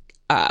just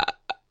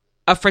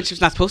a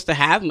friendship's not supposed to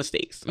have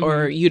mistakes,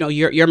 or, you know,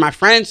 you're my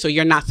friend, so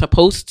you're not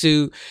supposed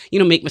to, you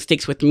know, make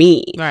mistakes with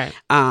me. Right.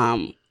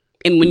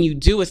 And when you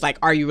do, it's like,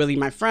 are you really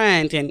my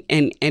friend? And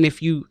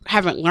if you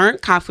haven't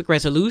learned conflict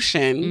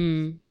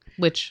resolution,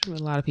 which a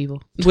lot of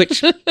people,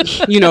 which,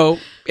 you know,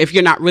 if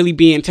you're not really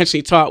being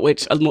intentionally taught,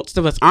 which most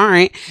of us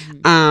aren't,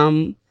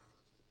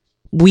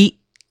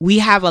 we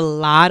have a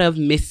lot of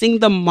missing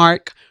the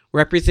mark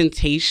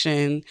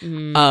representation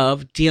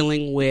of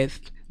dealing with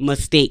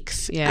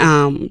mistakes.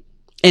 Yeah.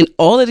 And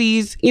all of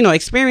these, you know,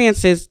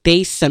 experiences,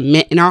 they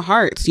cement in our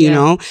hearts, you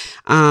know,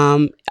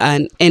 and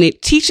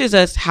it teaches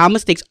us how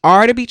mistakes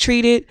are to be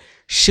treated,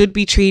 should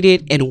be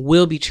treated, and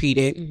will be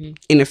treated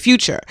in the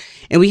future.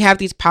 And we have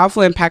these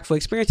powerful, impactful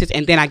experiences,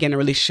 and then I get in a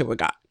relationship with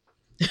God.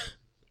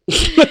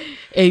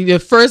 And your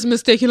first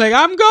mistake, you're like,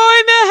 I'm going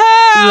to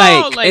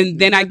hell. Like and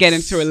then I get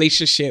into a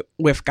relationship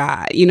with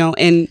God, you know,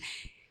 and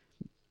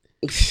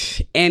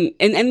this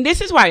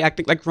is why I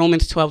think like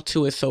Romans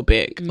 12:2 is so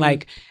big.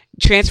 Like,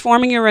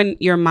 transforming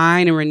your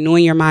mind and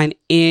renewing your mind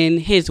in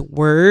His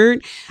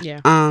Word. Yeah.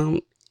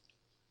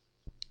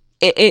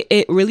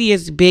 It really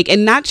is big,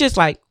 and not just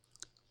like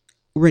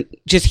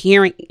just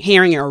hearing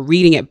it or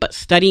reading it, but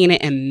studying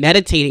it and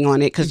meditating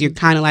on it, because you're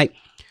kind of like,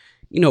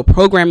 you know,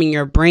 programming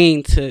your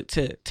brain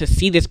to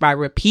see this by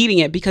repeating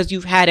it, because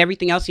you've had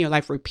everything else in your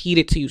life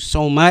repeated to you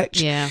so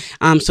much. Yeah.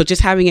 So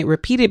just having it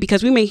repeated,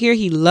 because we may hear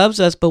He loves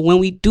us, but when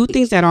we do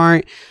things that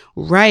aren't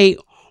right,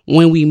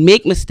 when we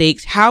make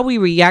mistakes, how we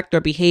react or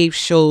behave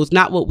shows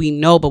not what we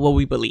know, but what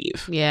we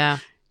believe. Yeah.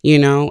 You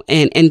know,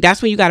 and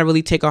that's when you got to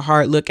really take a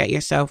hard look at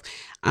yourself,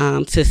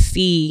 to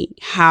see,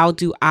 how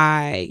do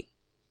I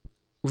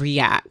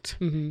react,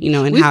 you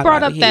know, and we've how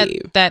brought I up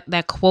behave.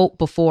 that quote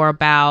before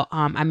about,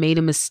 I made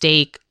a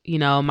mistake, you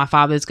know, my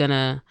father's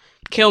gonna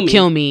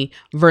kill me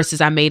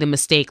versus I made a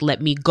mistake,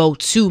 let me go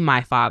to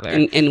my father.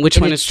 And which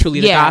one is truly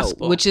the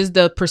gospel? Which is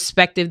the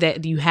perspective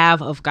that you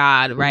have of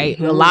God, right?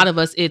 A lot of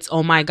us, it's,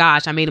 oh my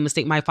gosh, I made a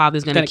mistake, my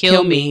father's gonna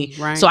kill me.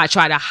 Right. So I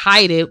try to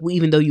hide it,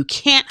 even though you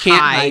can't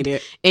hide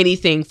it.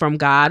 Anything from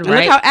God,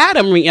 right? Look how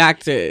Adam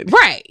reacted.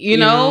 Right. You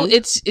know,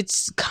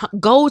 it's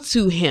go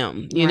to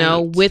Him, you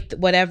know, with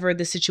whatever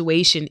the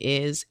situation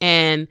is.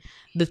 And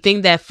the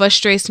thing that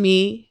frustrates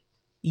me,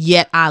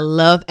 yet I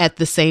love at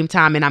the same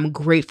time, and I'm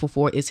grateful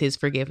for, is His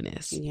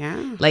forgiveness.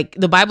 Yeah. Like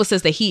the Bible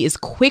says that He is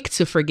quick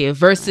to forgive,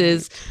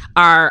 versus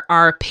our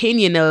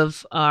opinion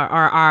of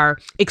our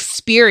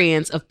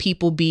experience of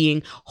people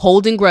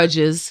holding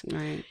grudges.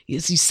 Right.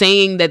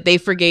 Saying that they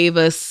forgave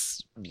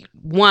us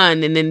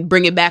one and then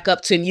bring it back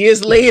up 10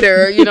 years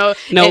later, you know.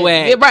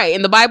 Way. Right.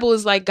 And the Bible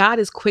is like, God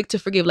is quick to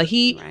forgive. Like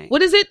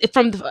what is it?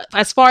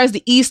 As far as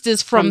the east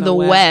is from the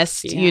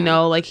west, you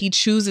know, like He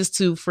chooses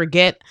to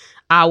forget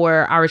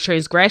our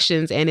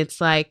transgressions. And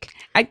it's like,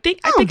 I think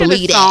of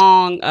the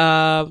song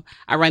of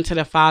I Run to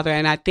the Father,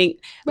 and I think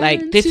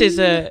like this is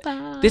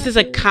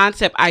a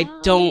concept I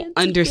don't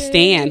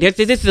understand. This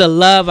is a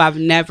love I've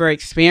never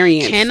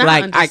experienced.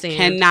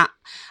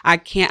 I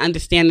can't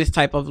understand this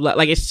type of love.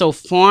 Like, it's so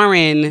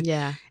foreign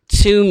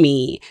to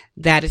me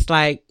that it's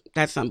like,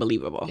 that's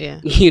unbelievable.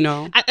 Yeah. You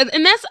know?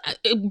 And that's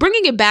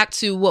bringing it back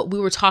to what we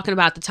were talking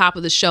about at the top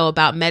of the show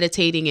about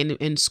meditating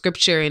and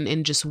scripture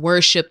and just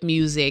worship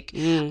music.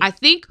 I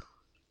think,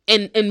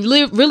 and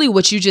really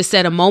what you just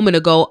said a moment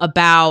ago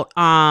about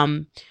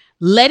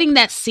letting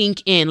that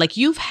sink in. Like,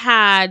 you've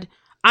had,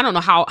 I don't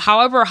know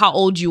how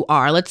old you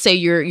are. Let's say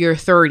you're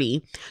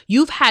 30.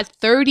 You've had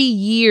 30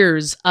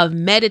 years of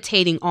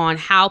meditating on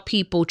how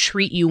people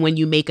treat you when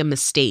you make a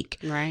mistake.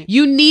 Right.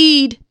 You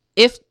need,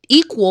 if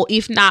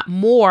not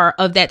more,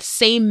 of that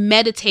same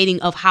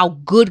meditating of how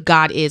good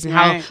God is and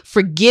how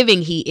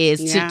forgiving He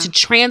is to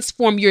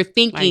transform your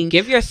thinking. Like,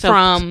 give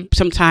yourself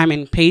some time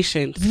and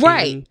patience.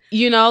 Right.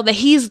 You know, that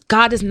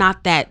God is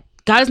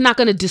not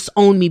going to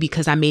disown me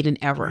because I made an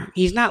error.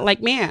 He's not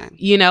like man.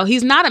 You know,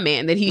 He's not a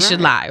man that He should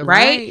lie,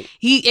 right?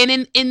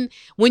 In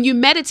when you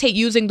meditate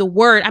using the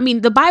Word, I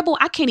mean, the Bible,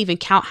 I can't even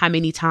count how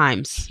many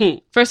times.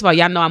 First of all,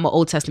 y'all know I'm an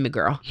Old Testament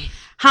girl.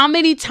 How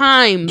many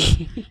times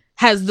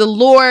has the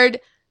Lord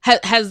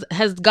has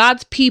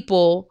God's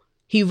people,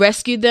 He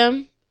rescued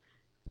them,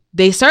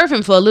 they serve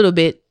Him for a little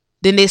bit,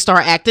 then they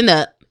start acting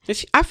up.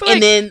 I feel like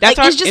then, that's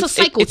it's just a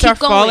cycle. It's our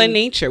fallen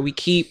nature. We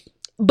keep.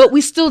 But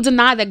we still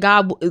deny that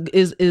God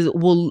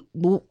will,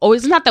 or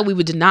it's not that we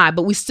would deny,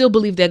 but we still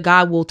believe that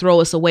God will throw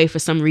us away for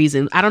some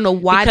reason. I don't know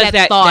why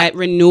that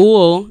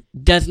renewal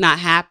does not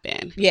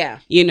happen. Yeah.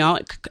 You know,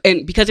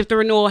 and because if the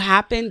renewal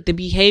happened, the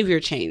behavior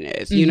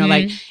changes, you know,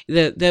 like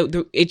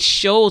it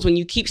shows when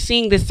you keep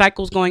seeing this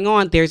cycles going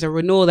on, there's a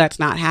renewal that's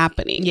not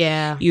happening.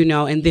 Yeah. You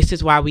know, and this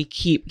is why we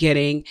keep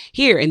getting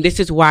here. And this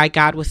is why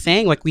God was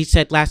saying, like we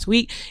said last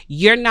week,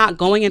 you're not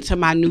going into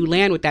my new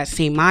land with that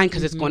same mind,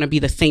 because it's going to be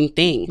the same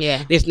thing.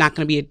 Yeah. There's not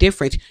going to be a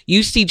difference.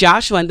 You see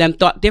Joshua and them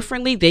thought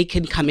differently, they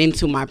can come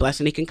into my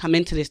blessing. They can come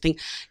into this thing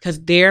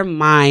because their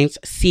minds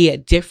see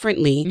it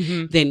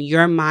differently than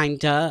your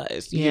mind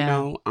does, you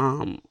know?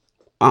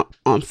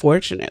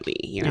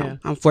 unfortunately,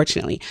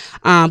 unfortunately.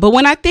 But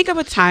when I think of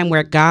a time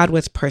where God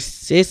was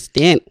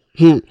persistent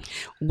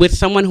with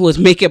someone who was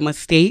making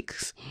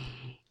mistakes,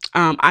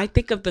 I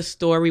think of the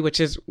story, which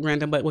is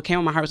random, but what came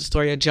on my heart was the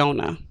story of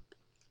Jonah.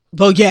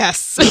 Well,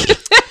 yes.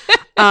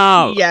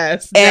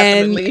 Yes,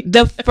 definitely. And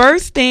the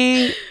first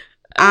thing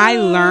I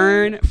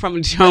learned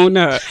from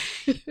Jonah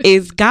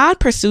is God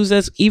pursues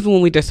us even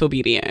when we're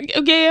disobedient.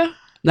 Yeah.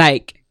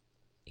 Like,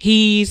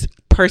 he's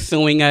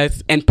pursuing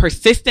us and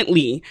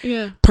persistently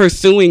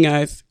pursuing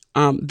us.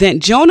 Then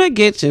Jonah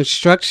gets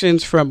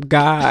instructions from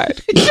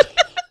God.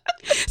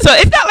 So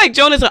it's not like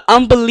Jonah's an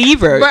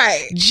unbeliever.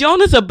 Right.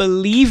 Jonah's a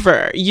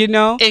believer,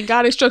 And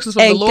God instructs us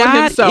from the Lord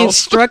himself.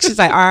 Instructions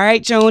like, all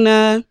right,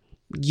 Jonah,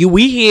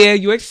 we here,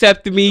 you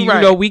accepted me,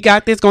 right. We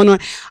got this going on.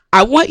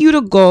 I want you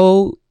to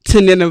go to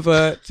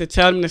Nineveh to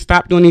tell them to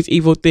stop doing these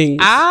evil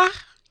things.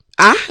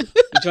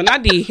 Jonah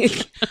D.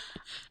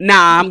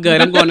 Nah, I'm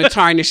good. I'm going to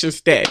Tarnish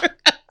instead.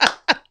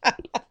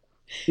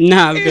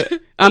 Nah,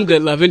 I'm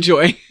good, love.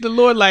 Enjoy. The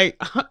Lord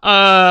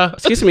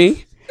excuse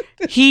me.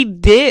 He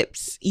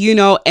dips,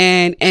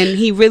 and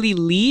he really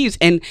leaves.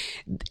 And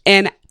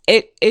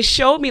it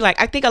showed me,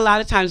 I think a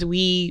lot of times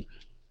we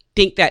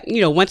think that,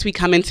 once we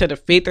come into the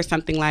faith or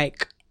something, I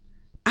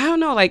don't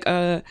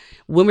know,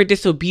 when we're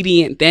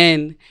disobedient,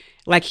 then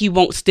he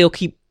won't still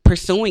keep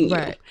pursuing you,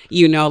 right.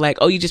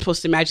 You're just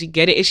supposed to magically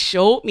get it. It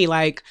showed me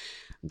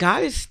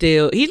God is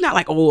still, he's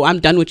not oh, I'm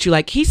done with you.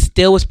 He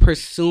still was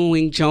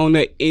pursuing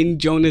Jonah in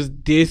Jonah's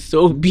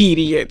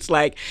disobedience.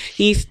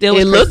 He still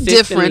was. It looked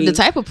different. The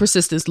type of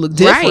persistence looked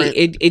different.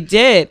 Right. It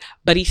did.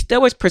 But he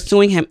still was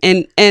pursuing him.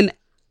 And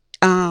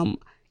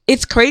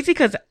it's crazy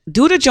because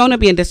due to Jonah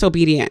being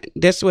disobedient,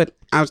 that's what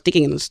I was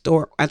thinking in the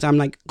store as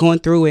I'm going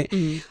through it.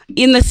 Mm-hmm.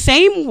 In the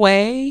same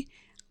way,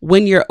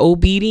 when you're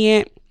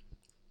obedient,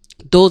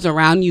 those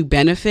around you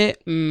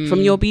benefit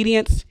from your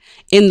obedience.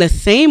 In the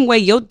same way,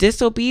 your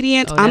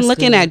disobedience, I'm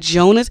looking at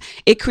Jonah's,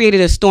 it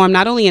created a storm,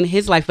 not only in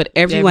his life, but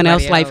everyone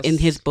else's life in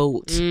his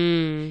boat.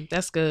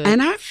 That's good.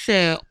 And I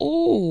said,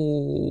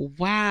 oh,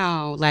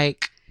 wow.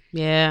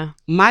 Yeah,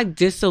 my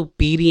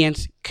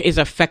disobedience is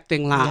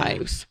affecting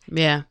lives.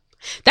 Yeah.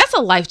 That's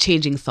a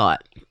life-changing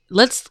thought.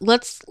 Let's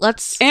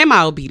and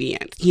my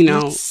obedience,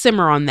 let's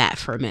simmer on that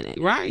for a minute.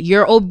 Right.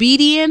 Your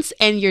obedience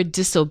and your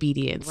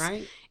disobedience.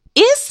 Right.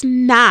 It's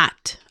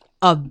not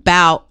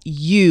about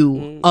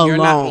you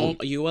alone.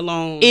 You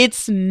alone.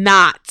 It's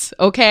not.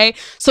 Okay.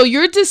 So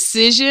your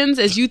decisions,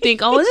 as you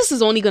think, oh, this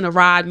is only going to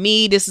ride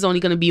me. This is only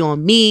going to be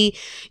on me.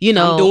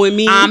 I'm doing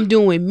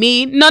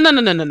me.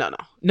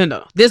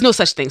 No. There's no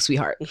such thing,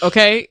 sweetheart.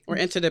 Okay. We're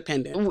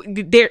interdependent.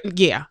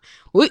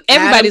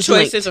 Everybody's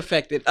choices linked.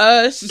 Affected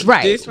us.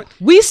 Right.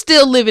 We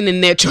still living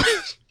in their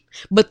choice.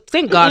 But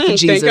thank God for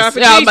Jesus. Thank God for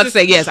I was Jesus. about to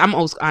say, yes, I'm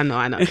old. I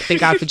know.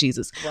 Thank God for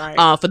Jesus.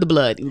 Right. For the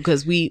blood,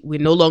 because we're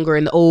no longer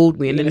in the old,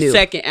 we're in the new.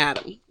 Second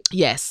Adam.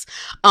 Yes.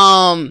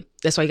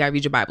 That's why you gotta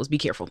read your Bibles. Be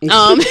careful.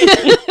 No,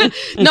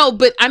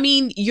 but I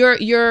mean,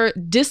 your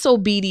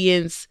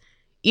disobedience,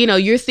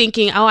 you're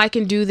thinking, oh, I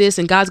can do this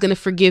and God's going to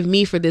forgive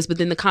me for this. But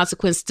then the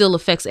consequence still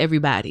affects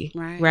everybody.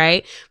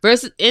 Right.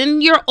 Versus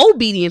in your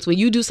obedience, when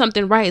you do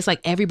something right, it's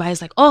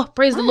everybody's oh,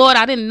 praise the Lord.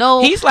 I didn't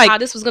know how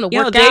this was going to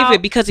work out.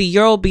 David, because of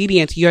your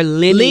obedience, your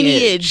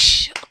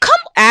lineage. Come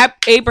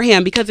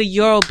Abraham, because of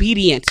your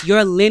obedience,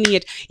 your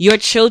lineage, your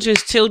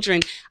children's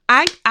children.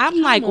 I'm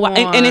wow.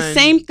 And the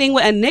same thing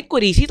with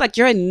iniquities. He's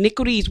your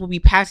iniquities will be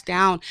passed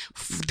down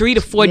 3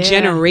 to 4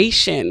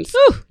 generations.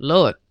 Whew,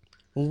 Lord.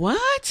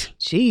 What?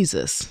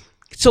 Jesus.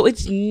 So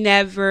it's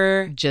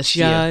never just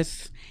you.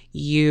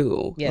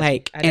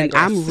 Yes, and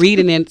I'm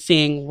reading and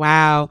saying,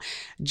 wow,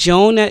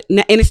 Jonah,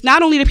 and it's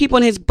not only the people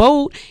in his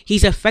boat,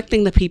 he's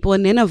affecting the people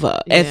in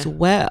Nineveh as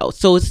well.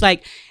 So it's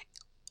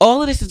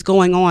all of this is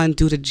going on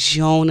due to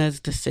Jonah's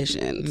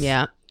decisions.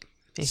 Yeah.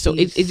 So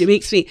it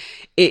makes me,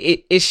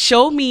 it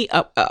showed me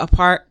a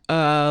part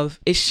of,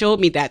 it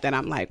showed me that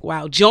I'm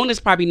wow, Jonah's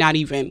probably not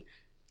even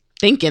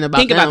thinking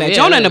about that. Yeah,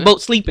 Jonah in the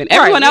boat sleeping.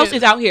 Everyone else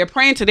is out here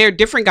praying to their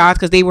different gods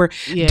because they were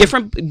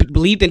different,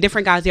 believed in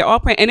different gods. They're all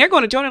praying. And they're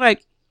going to Jonah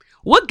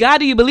what God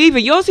do you believe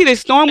in? You don't see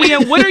this storm we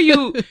in? What are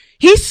you?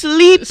 He's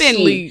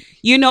sleeping.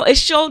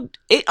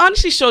 It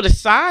honestly showed a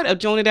side of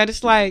Jonah that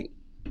it's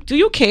do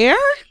you care?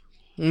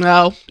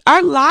 No.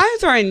 Our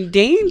lives are in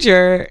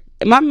danger.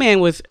 My man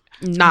was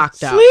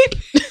knocked out.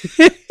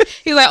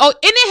 He's and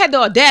they had the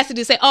audacity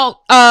to say,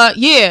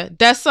 yeah,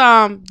 that's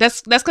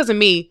because of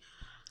me.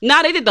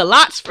 Nah, they did the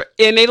lots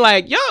and they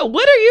yo,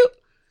 what are you?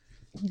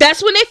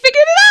 That's when they figured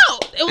it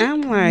out.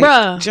 I'm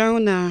bruh.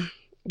 Jonah,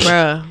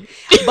 bruh.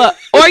 But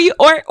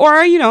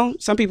or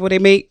some people they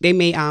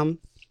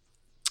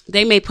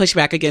may push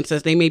back against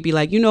us. They may be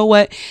you know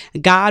what?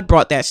 God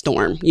brought that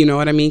storm. You know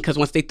what I mean? Because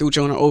once they threw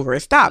Jonah over, it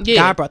stopped. Yeah.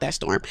 God brought that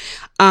storm.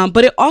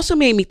 But it also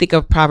made me think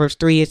of Proverbs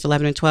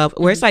 3:11 and 12,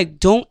 where it's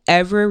don't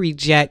ever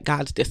reject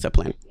God's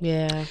discipline.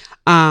 Yeah.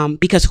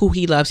 Because who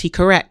he loves, he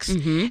corrects.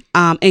 Mm-hmm.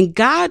 And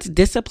God's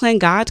discipline,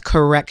 God's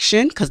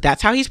correction, because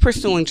that's how he's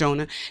pursuing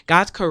Jonah.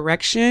 God's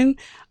correction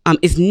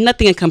is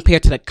nothing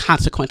compared to the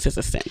consequences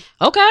of sin.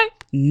 Okay.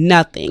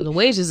 nothing. The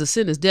wages of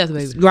sin is death,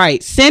 baby.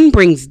 Right. Sin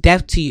brings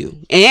death to you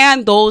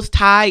and those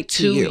tied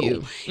to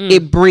you.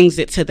 It brings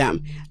it to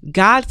them.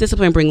 God's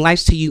discipline brings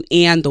life to you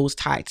and those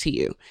tied to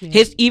you.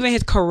 Yeah.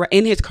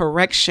 In his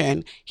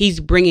correction, he's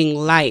bringing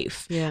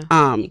life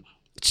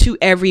to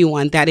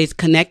everyone that is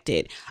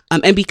connected.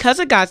 And because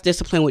of God's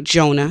discipline with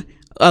Jonah,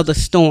 of the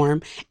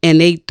storm, and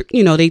they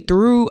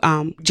threw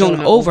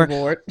Jonah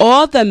overboard.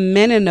 All the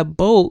men in the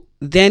boat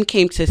then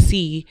came to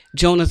see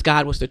Jonah's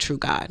God was the true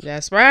God.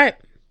 That's right.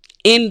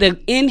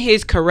 In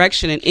his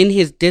correction and in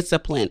his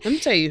discipline, let me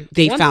tell you,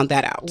 they found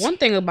that out. One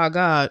thing about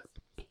God,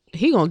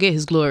 he gonna get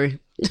his glory.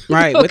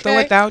 Right, with or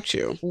without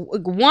you.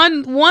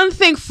 One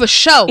thing for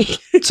sure,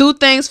 two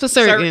things for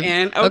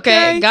certain.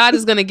 Okay, God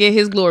is gonna get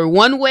his glory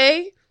one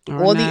way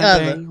or the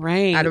other.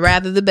 Right. I'd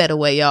rather the better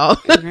way, y'all.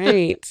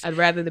 Right. I'd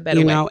rather the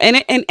better way.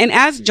 And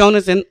as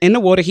Jonah's in the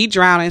water, he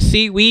drowning.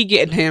 Seaweed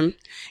getting him,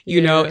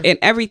 you know, and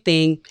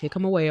everything. Here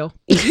come a whale.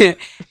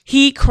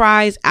 He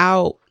cries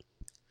out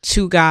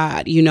to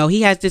God. You know,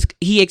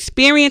 he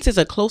experiences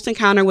a close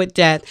encounter with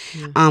death.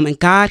 And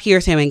God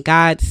hears him and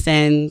God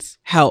sends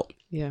help.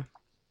 Yeah.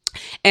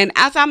 And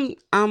as I'm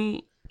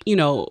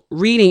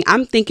reading,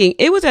 I'm thinking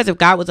it was as if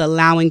God was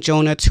allowing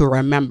Jonah to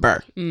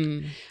remember.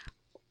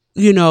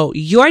 You know,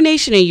 your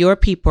nation and your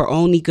people are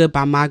only good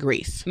by my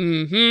grace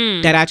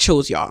that I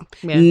chose y'all.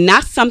 Yeah.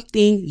 Not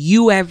something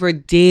you ever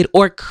did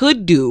or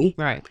could do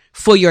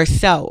for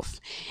yourself.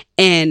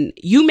 And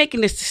you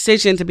making this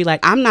decision to be like,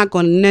 I'm not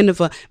going to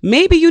Nineveh.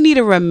 Maybe you need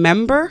to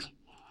remember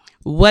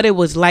what it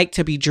was like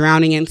to be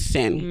drowning in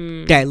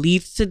sin that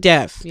leads to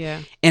death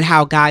and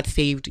how God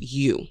saved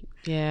you.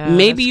 Yeah,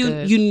 maybe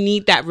you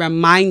need that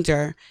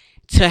reminder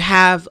to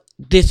have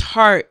this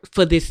heart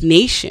for this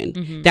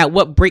nation, that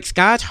what breaks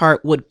God's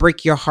heart would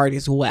break your heart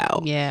as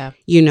well. Yeah.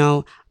 You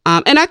know,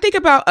 and I think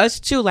about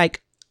us too,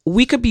 like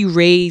we could be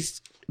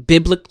raised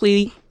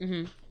biblically,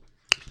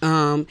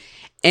 and,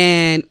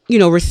 you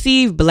know,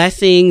 receive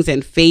blessings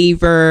and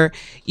favor,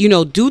 you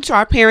know, due to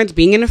our parents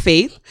being in the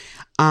faith.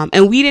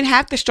 And we didn't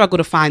have to struggle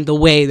to find the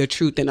way, the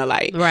truth, and the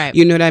light. Right.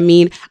 You know what I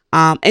mean?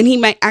 And he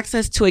might ask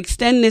us to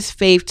extend this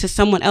faith to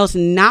someone else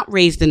not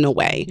raised in the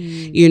way,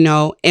 you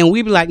know, and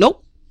we'd be like,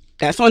 nope,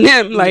 that's on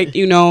them. Like,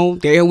 you know,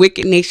 they're a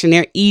wicked nation,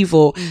 they're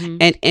evil,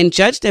 and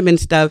judge them and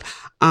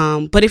stuff.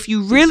 But if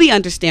you really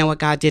understand what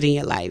God did in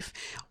your life,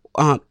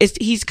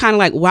 he's kind of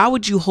like, why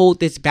would you hold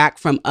this back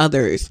from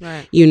others?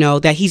 Right. You know,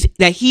 that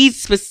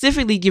he's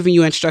specifically giving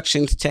you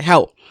instructions to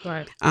help.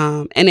 Right.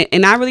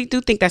 And I really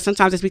do think that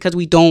sometimes it's because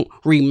we don't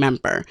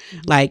remember.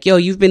 Like, yo,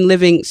 you've been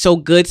living so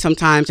good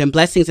sometimes and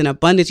blessings in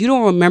abundance. You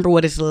don't remember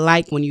what it's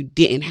like when you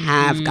didn't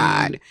have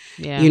God.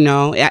 Yeah. You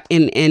know,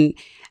 and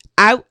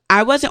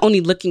I wasn't only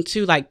looking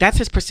to, like, that's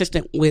his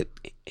persistence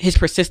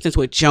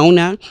with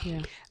Jonah,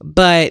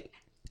 but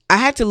I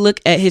had to look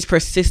at his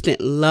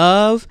persistent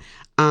love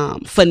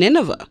for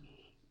Nineveh.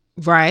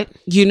 Right.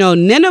 You know,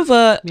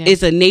 Nineveh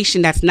is a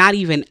nation that's not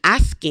even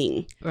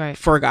asking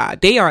for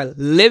God. They are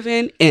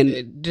living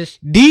in just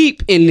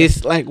deep in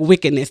this like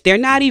wickedness. They're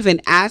not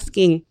even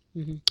asking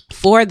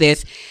for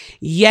this,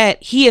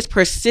 yet he is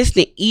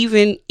persistent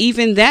even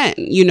then,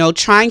 you know,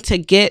 trying to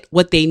get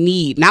what they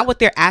need, not what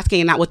they're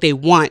asking and not what they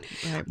want,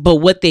 but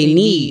what they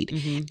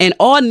need. And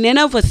all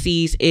Nineveh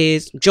sees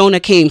is Jonah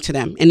came to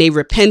them and they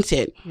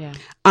repented.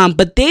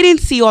 But they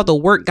didn't see all the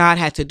work God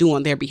had to do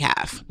on their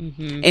behalf.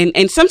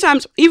 And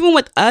sometimes even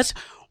with us,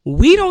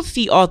 we don't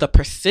see all the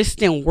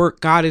persistent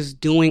work God is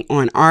doing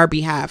on our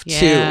behalf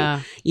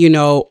too. You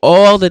know,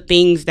 all the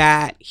things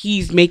that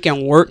he's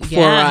making work for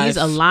us. He's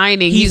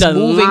aligning. He's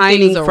moving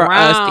things for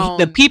around. us.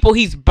 The people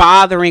he's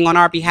bothering on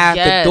our behalf.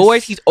 The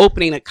doors he's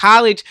opening. The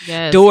college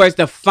doors.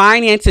 The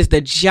finances.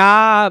 The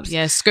jobs.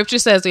 Yes. Scripture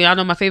says, y'all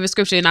know my favorite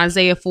scripture in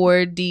Isaiah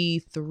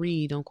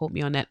 43. Don't quote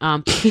me on that.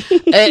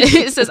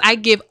 It says, I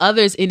give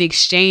others in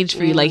exchange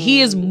for you. Like, he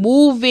is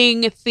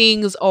moving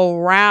things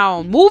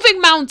around.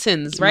 Moving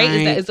mountains,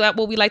 right? Is that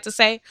what we like to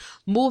say?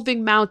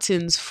 Moving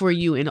mountains for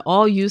you and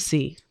all you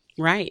see.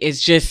 Right.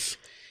 It's just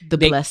the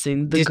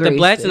blessing, the grace. The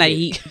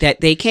blessing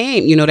that they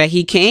came, you know, that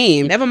he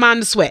came. Never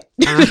mind the sweat.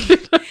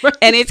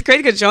 And it's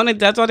crazy because Jonah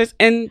does all this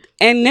and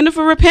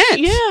Nineveh repents.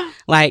 Yeah.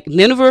 Like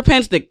Nineveh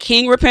repents, the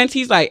king repents.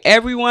 He's like,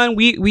 everyone,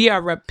 we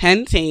are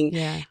repenting.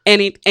 Yeah.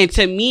 And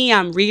to me,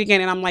 I'm reading it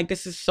and I'm like,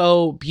 this is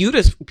so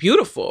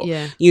beautiful.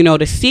 Yeah. You know,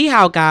 to see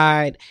how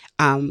God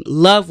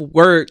love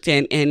worked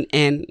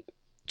and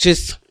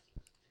just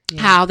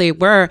how they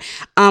were.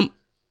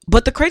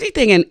 But the crazy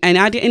thing, and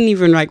I didn't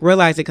even like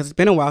realize it because it's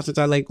been a while since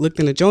I like looked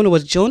into Jonah,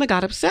 was Jonah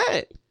got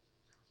upset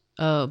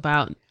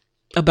about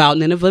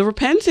Nineveh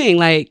repenting.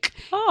 Like,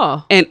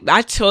 and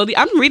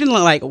I'm reading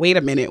like, wait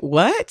a minute,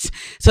 what?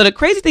 So the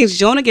crazy thing is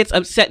Jonah gets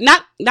upset,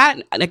 not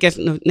I guess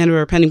Nineveh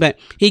repenting, but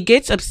he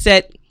gets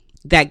upset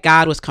that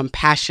God was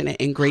compassionate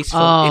and graceful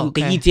and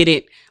that he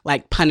didn't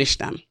like punish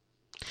them.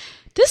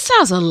 This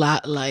sounds a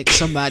lot like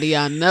somebody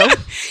I know.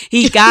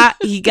 He got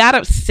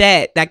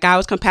upset that God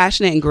was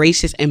compassionate and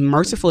gracious and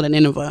merciful to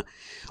Nineveh,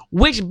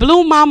 which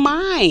blew my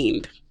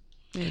mind.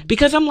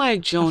 Because I'm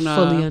like, Jonah, I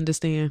fully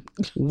understand.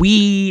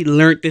 We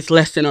learned this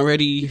lesson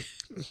already.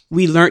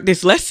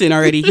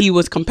 He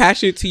was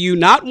compassionate to you,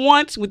 not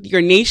once with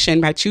your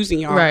nation by choosing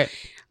y'all. Right.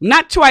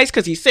 Not twice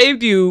because he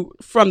saved you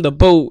from the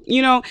boat.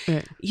 You know,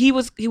 Right. He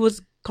was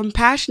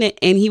compassionate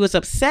and he was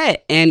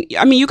upset. And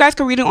I mean, you guys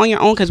can read it on your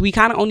own because we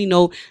kind of only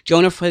know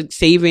Jonah for getting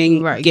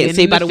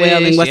saved by the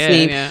whale and what's his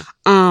name. Yeah.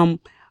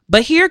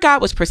 But here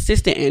God was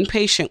persistent and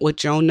patient with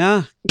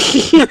Jonah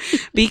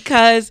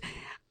because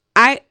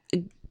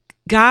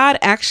God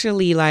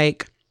actually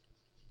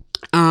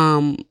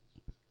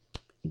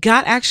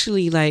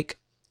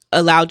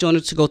allowed Jonah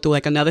to go through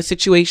like another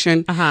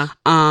situation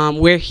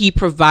where he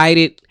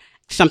provided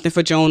something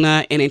for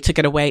Jonah and then took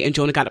it away and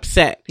Jonah got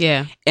upset.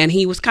 Yeah. And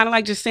he was kind of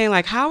like just saying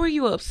like, how are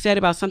you upset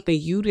about something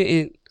you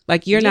didn't,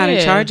 like you're not in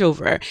charge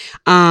over?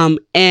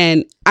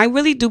 And I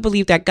really do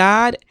believe that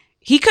God,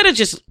 he could have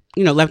just,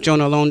 left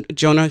Jonah alone.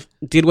 Jonah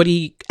did what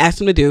he asked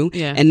him to do.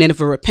 Yeah. And then if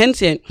we're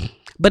repentant,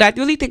 but I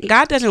really think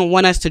God doesn't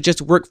want us to just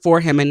work for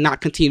him and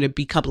not continue to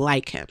become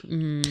like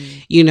him,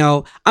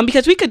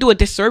 because we could do a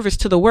disservice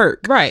to the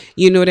work. Right.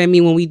 You know what I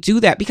mean? When we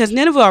do that, because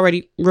Nineveh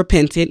already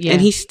repented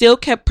and he still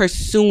kept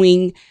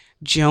pursuing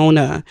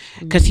Jonah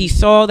because he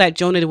saw that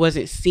Jonah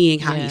wasn't seeing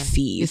how he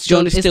sees.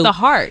 It's the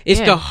heart. It's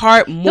the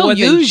heart more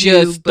than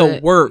just the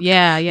work.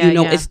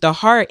 It's the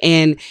heart.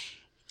 And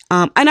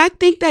I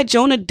think that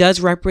Jonah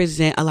does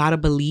represent a lot of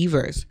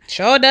believers.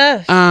 Sure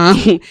does.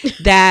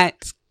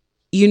 That,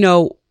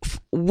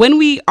 when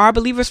we are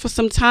believers for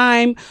some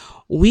time,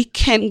 we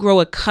can grow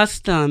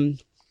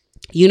accustomed,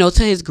 to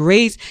his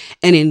grace.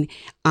 And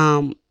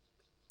in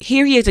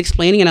here he is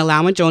explaining and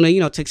allowing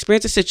Jonah, to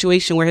experience a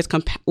situation where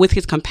with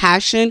his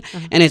compassion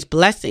and his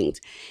blessings.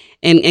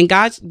 And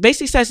God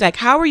basically says, like,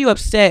 how are you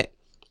upset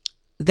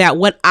that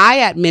what I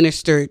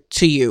administered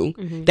to you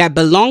that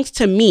belongs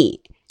to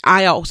me,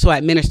 I also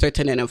administered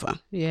to Nineveh?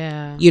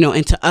 Yeah.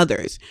 And to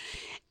others.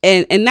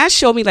 And that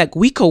showed me like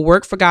we could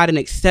work for God and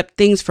accept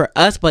things for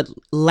us, but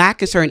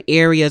lack in certain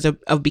areas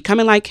of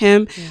becoming like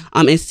him,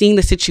 and seeing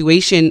the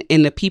situation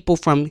and the people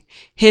from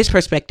his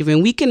perspective.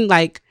 And we can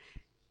like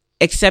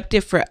accept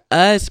it for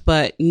us,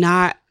 but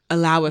not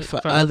allow it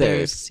for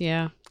others.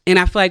 Yeah. And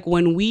I feel like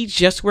when we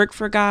just work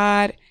for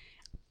God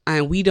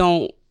and we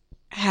don't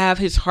have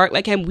his heart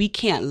like him, we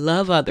can't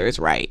love others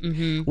right.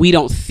 We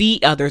don't see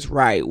others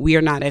right. We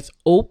are not as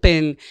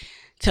open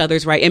to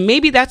others right. And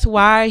maybe that's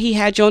why he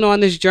had Jonah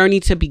on this journey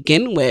to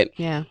begin with.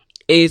 Yeah.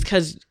 Is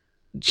because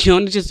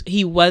Jonah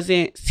he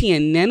wasn't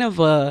seeing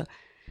Nineveh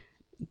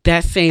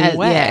that same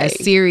way. Yeah,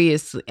 as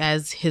serious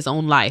as his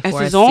own life. As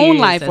his own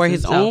life or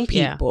his own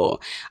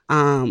people.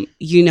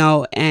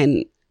 Yeah.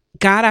 And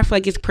God, I feel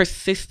like is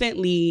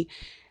persistently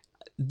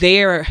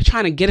there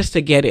trying to get us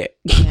to get it.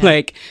 Yeah.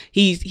 Like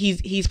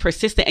he's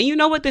persistent. And you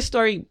know what this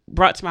story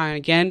brought to mind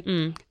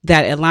again?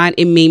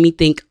 It made me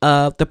think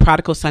of the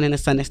prodigal son and the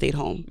son that stayed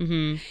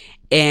home.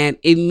 And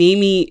it made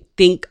me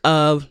think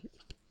of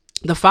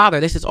the father.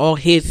 This is all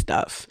his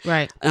stuff.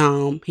 Right.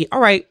 All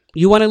right,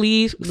 you want to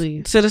leave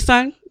to the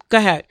son? Go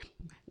ahead.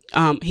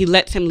 He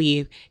lets him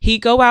leave. He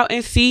go out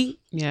and see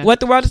what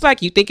the world is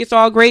like. You think it's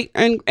all great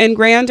and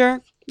grander?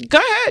 Go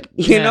ahead.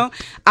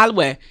 I'll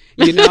wear,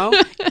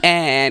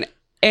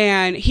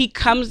 and he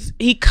comes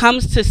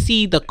to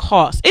see the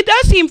cost. It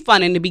does seem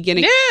fun in the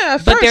beginning. Yeah,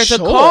 but there's a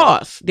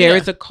cost. There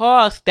is a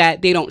cost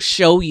that they don't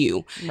show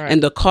you. Right.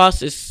 And the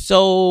cost is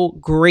so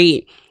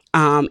great.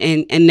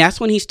 And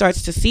that's when he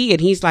starts to see it.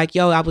 He's like,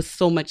 yo, I was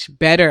so much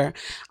better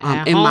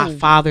in my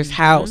father's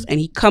house. And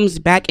he comes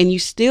back and you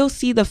still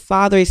see the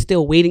father is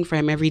still waiting for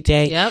him every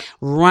day,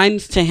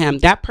 runs to him.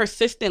 That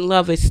persistent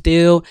love is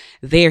still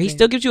there. He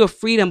still gives you a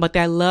freedom, but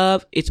that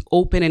love is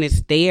open and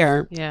it's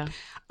there. Yeah.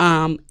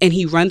 And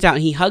he runs out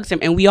and he hugs him.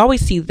 And we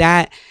always see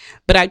that.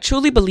 But I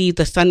truly believe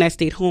the son that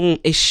stayed home,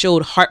 it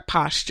showed heart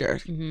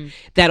posture.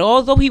 That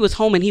although he was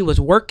home and he was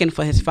working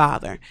for his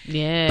father,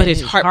 but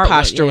his heart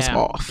posture was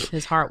off.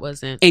 His heart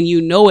wasn't. And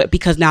you know it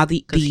because now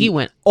he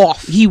went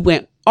off. He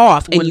went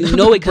off. And you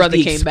know it because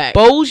the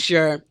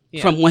exposure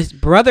from his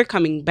brother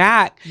coming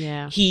back,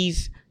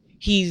 he's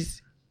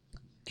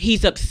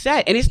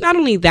upset. And it's not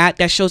only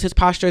that shows his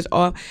posture is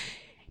off.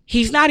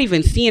 He's not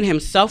even seeing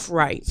himself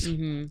right.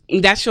 And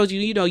that shows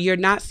you, you're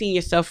not seeing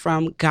yourself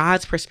from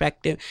God's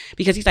perspective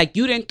because he's like,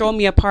 you didn't throw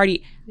me a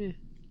party. Yeah.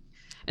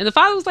 And the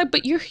father was like,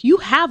 but you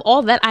have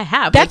all that I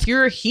have. That's, like,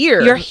 you're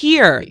here. You're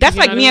here. That's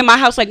like me and my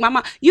house. Like, my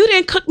mom, you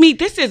didn't cook me.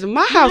 This is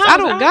my house. I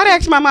don't gotta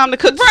ask my mom to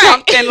cook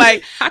something.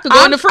 Like, I could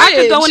go in the fridge. I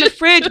could go in the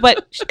fridge.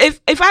 But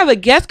if I have a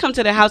guest come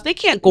to the house, they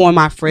can't go in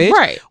my fridge.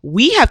 Right.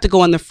 We have to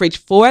go in the fridge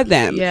for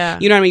them. Yeah.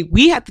 You know what I mean?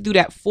 We have to do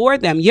that for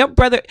them. Your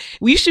brother,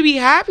 we should be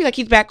happy like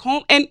he's back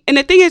home. And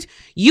the thing is,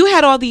 you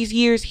had all these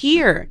years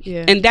here.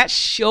 Yeah. And that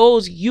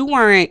shows you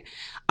weren't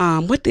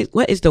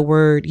what is the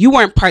word? You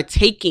weren't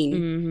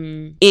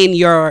partaking in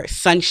your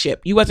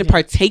sonship. You wasn't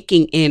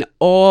partaking in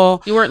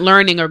all. You weren't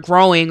learning or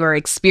growing or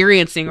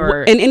experiencing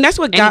or and that's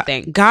what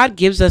God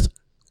gives us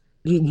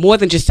more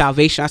than just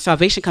salvation. Our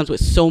salvation comes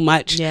with so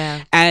much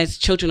as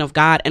children of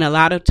God. And a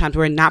lot of times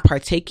we're not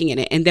partaking in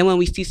it. And then when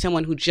we see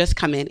someone who just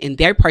come in and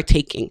they're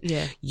partaking,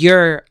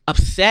 you're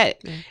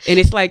upset. And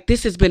it's like,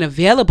 this has been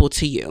available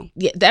to you.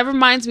 Yeah, that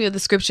reminds me of the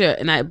scripture.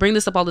 And I bring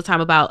this up all the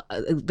time about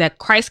that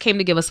Christ came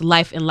to give us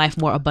life and life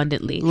more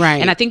abundantly.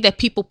 Right. And I think that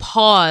people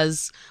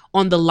pause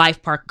on the life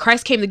part.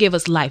 Christ came to give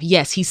us life.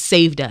 Yes, he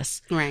saved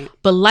us. Right.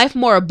 But life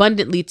more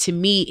abundantly to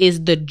me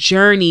is the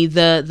journey,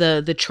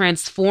 the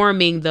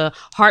transforming, the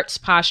heart's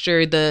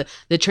posture, the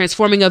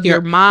transforming of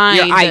your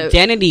mind, your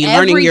identity,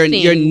 learning your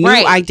new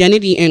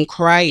identity in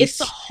Christ.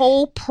 It's a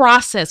whole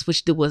process,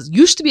 which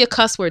used to be a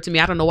cuss word to me.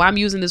 I don't know why I'm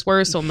using this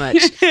word so much.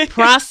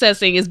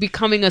 Processing is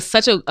becoming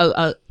such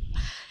a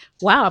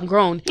wow, I'm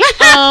grown.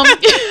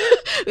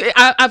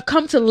 I've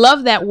come to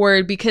love that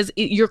word because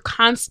you're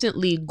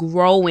constantly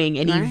growing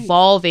and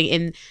evolving,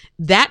 and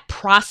that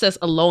process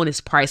alone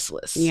is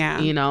priceless. Yeah,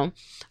 you know.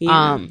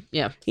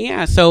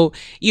 Yeah. So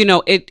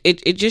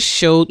it just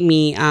showed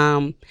me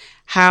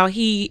how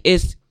he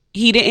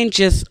didn't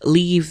just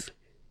leave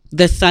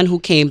the son who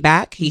came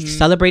back. He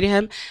celebrated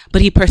him,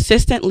 but he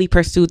persistently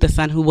pursued the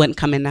son who wouldn't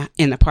come in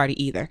the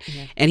party either.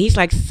 And he's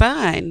like,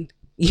 son.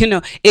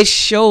 It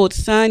showed,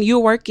 son, you're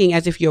working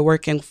as if you're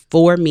working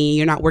for me.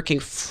 You're not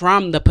working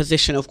from the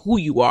position of who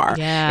you are.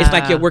 Yeah. It's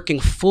like you're working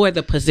for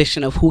the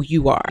position of who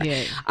you are.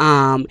 Yeah.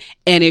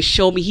 And it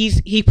showed me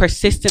he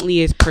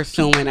persistently is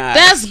pursuing us.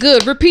 That's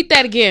good. Repeat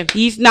that again.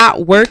 He's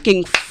not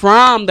working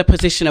from the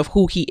position of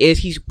who he is.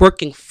 He's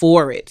working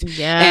for it.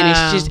 Yeah.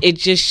 And it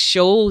just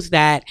shows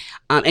that.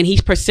 And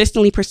he's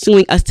persistently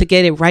pursuing us to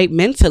get it right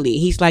mentally.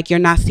 He's like, you're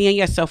not seeing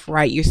yourself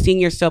right. You're seeing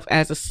yourself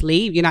as a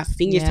slave. You're not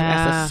seeing yourself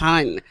as a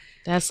son.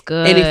 That's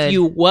good. And if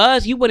you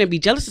wouldn't be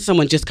jealous of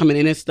someone just coming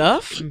in and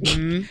stuff.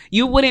 Mm-hmm.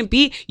 You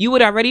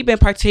would already been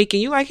partaking.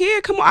 You're like,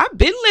 here, come on, I've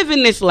been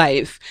living this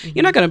life. Mm-hmm.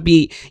 You're not going to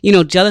be,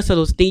 jealous of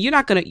those things. You're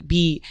not going to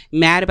be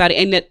mad about it.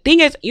 And the thing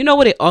is,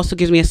 what it also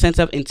gives me a sense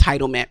of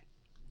entitlement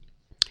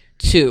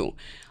too.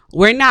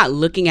 We're not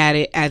looking at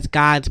it as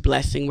God's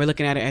blessing. We're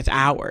looking at it as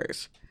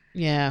ours.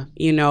 Yeah.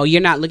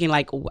 You're not looking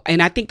like,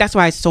 and I think that's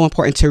why it's so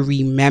important to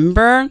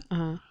remember,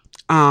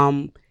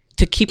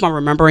 to keep on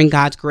remembering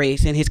God's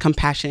grace and his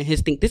compassion, his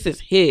thing. This is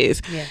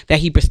his that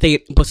he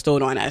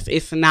bestowed on us.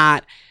 It's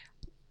not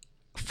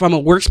from a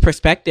works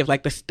perspective,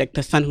 like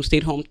the son who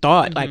stayed home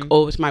thought, like,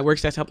 oh, it's my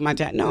works that's helping my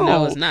dad.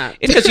 No, it's not.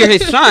 It's because you're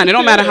his son. It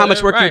don't matter how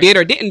much work you did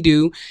or didn't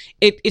do.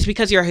 It's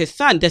because you're his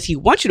son. Does he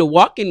want you to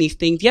walk in these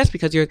things? Yes,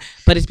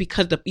 but it's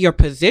because your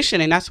position.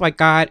 And that's why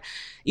God,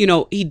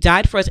 he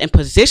died for us, and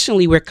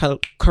positionally we're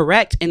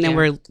correct. And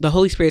then the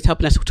Holy Spirit is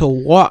helping us to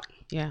walk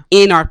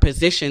in our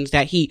positions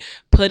that he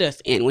put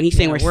us in. When he's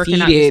saying we're working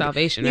seated, out your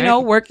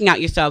salvation, working out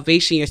your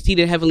salvation, you're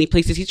seated in heavenly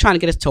places. He's trying to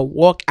get us to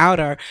walk out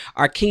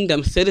our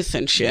kingdom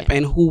citizenship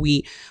and who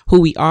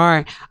we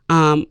are.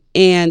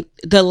 And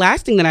the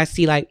last thing that I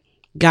see, like,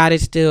 God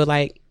is still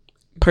like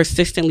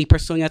persistently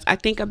pursuing us. I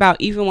think about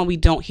even when we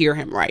don't hear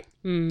him right.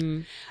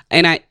 Mm-hmm.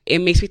 And it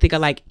makes me think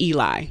of like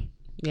Eli.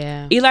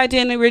 Yeah. Eli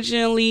didn't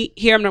originally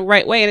hear him the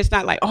right way. And it's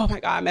not like, oh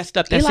my God, I messed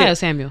up. That's Eli it. or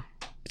Samuel?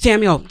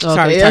 Samuel.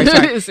 Okay. Sorry.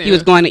 Samuel. He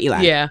was going to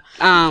Eli. Yeah.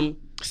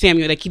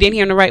 Samuel, like, he didn't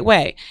hear him the right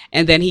way.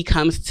 And then he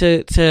comes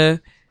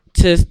to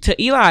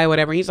Eli or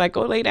whatever. He's like,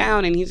 go lay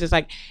down. And he's just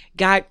like,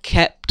 God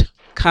kept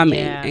coming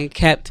and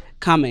kept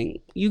coming.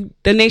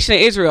 The nation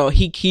of Israel,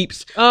 he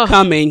keeps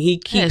coming. He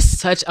keeps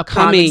such a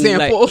prime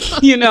example.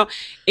 Like,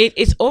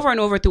 it's over and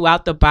over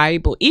throughout the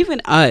Bible.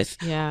 Even us,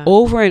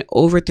 over and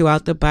over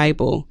throughout the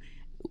Bible.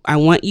 I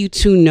want you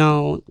to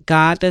know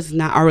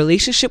our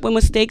relationship with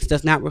mistakes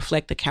does not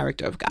reflect the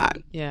character of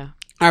God. Yeah.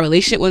 Our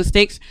relationship with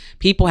mistakes,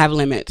 people have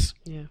limits.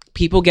 Yeah.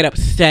 People get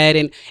upset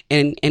and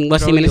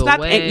what's the name? It's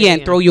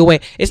not throw you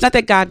away. It's not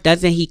that God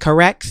doesn't, he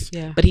corrects,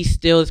 but he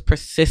still is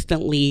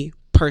persistently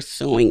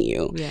pursuing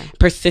you,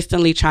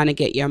 persistently trying to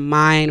get your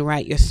mind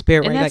right, your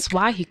spirit right. And that's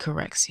why he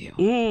corrects you,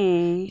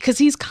 because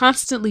he's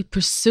constantly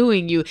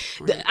pursuing you.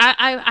 Right.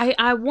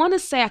 I want to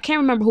say, I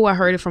can't remember who I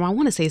heard it from. I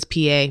want to say it's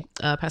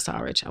PA, Pastor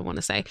Ulrich. I want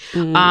to say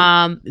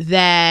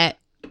that,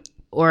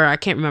 or I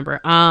can't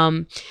remember.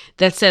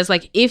 That says,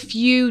 like, if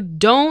you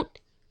don't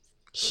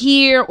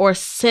hear or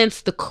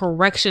sense the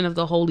correction of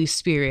the Holy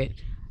Spirit,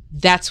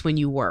 that's when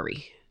you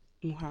worry,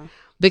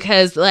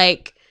 because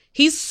like,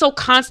 he's so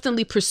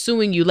constantly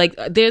pursuing you. Like,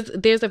 there's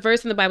a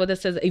verse in the Bible that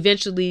says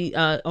eventually,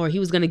 or he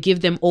was going to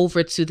give them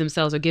over to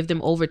themselves or give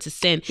them over to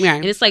sin. Yeah.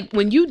 And it's like,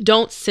 when you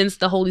don't sense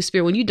the Holy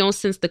Spirit, when you don't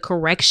sense the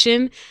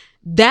correction,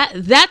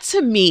 that to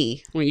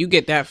me, when you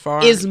get that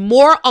far, is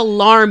more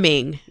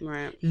alarming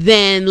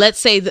than, let's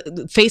say,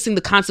 facing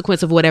the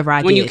consequence of whatever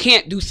I did. When you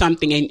can't do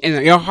something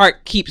and your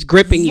heart keeps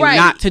gripping you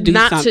not to do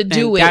something, to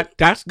do it.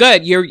 That's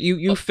good.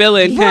 You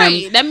feeling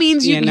him. That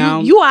means you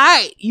know what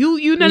I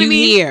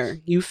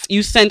mean.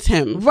 You sense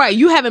him. Right.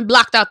 You haven't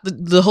blocked out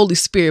the Holy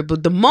Spirit,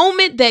 but the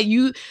moment that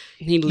you're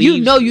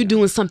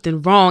doing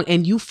something wrong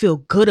and you feel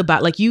good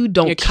about, like, you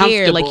don't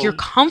care, like, you're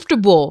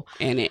comfortable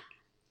in it.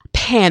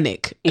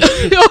 panic.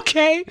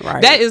 Okay?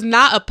 Right. That is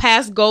not a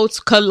pass go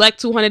to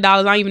collect $200.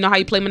 I don't even know how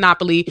you play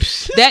Monopoly.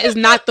 That is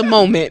not the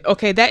moment.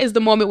 Okay? That is the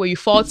moment where you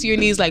fall to your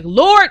knees like,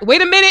 Lord,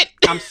 wait a minute.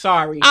 I'm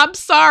sorry. I'm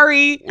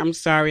sorry. I'm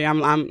sorry.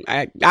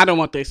 I don't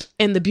want this.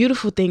 And the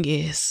beautiful thing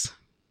is,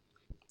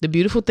 and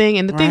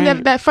the thing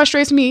Right. that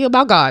frustrates me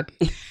about God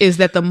is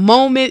that the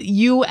moment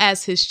you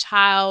as his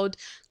child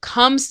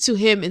comes to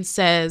him and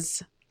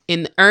says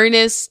in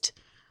earnest,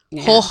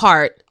 whole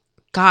heart,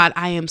 God,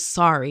 I am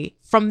sorry.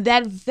 From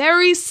that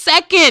very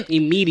second,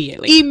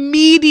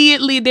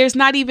 immediately, there's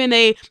not even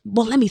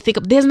let me think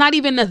of, there's not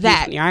even a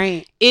that.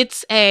 Right.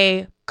 It's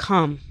a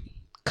come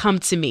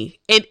to me.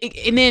 And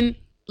then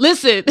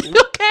listen,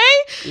 okay?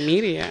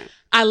 Immediate.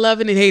 I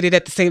love it and hate it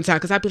at the same time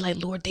because I'd be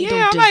like, Lord, they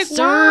don't I'm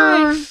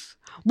deserve. Like,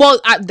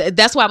 well,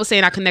 that's why I was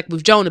saying I connect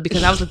with Jonah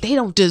because I was like, they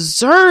don't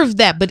deserve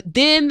that. But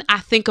then I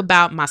think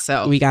about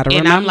myself. We got to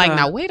remember. And I'm like,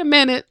 now, wait a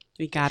minute.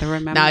 We got to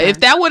remember. Now, if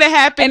that would have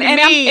happened to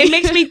me. It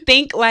makes me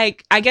think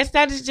like, I guess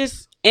that is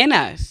just in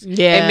us.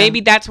 Yeah. And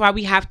maybe that's why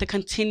we have to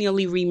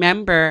continually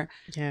remember,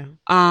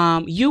 yeah.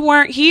 You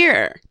weren't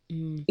here,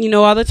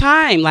 all the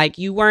time. Like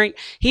you weren't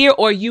here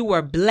or you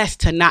were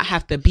blessed to not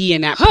have to be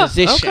in that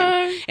position.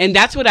 Okay. And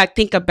that's what I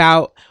think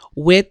about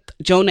with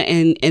Jonah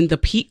and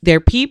their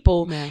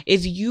people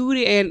is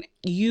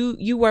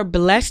you were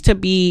blessed to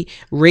be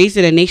raised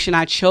in a nation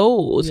I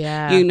chose.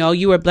 Yeah.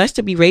 You were blessed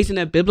to be raised in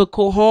a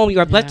biblical home. You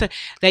were blessed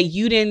that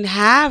you didn't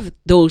have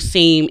those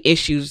same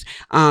issues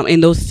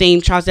and those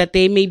same trials that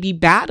they may be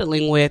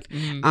battling with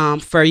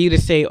for you to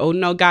say, oh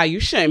no, God,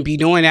 you shouldn't be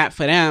doing that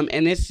for them.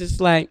 And it's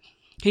just like,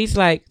 he's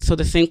like, so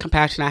the same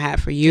compassion I have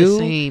for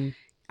you,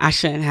 I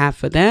shouldn't have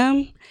for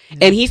them. Yeah.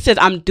 And he says,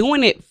 I'm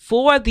doing it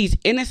for these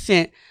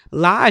innocent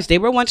lives. They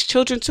were once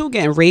children too,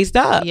 getting raised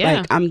up. Yeah.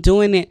 Like I'm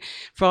doing it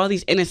for all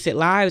these innocent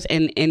lives.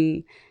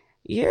 And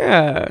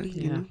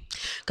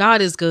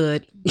God is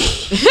good.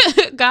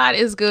 God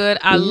is good.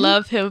 I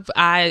love him.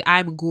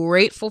 I'm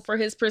grateful for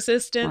his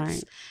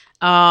persistence.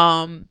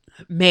 Right.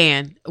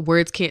 Man,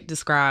 words can't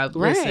describe.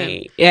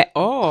 Right. At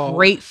all.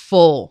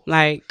 Grateful.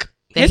 Like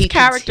his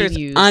character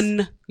is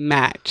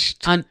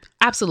unmatched.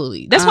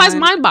 Absolutely. That's why it's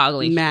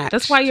mind-boggling.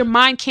 That's why your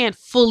mind can't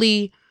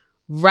fully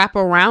wrap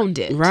around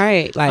it.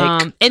 Right.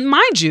 Like, and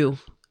mind you,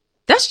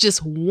 that's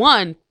just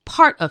one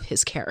part of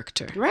his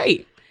character.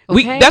 Right.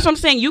 Okay? That's what I'm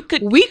saying.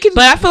 We can,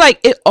 but I feel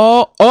like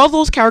all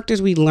those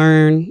characters we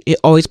learn, it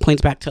always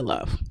points back to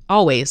love.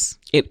 Always.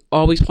 It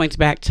always points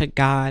back to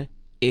God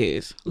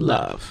is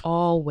love.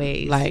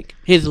 Always. Like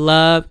his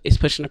love is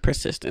pushing the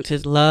persistence.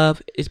 His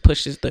love is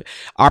pushes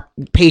our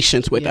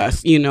patience with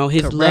us. His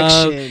correction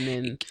love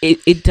and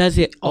it does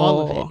it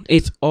all. Of it.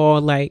 It's all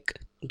like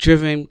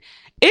driven.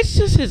 It's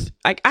just his,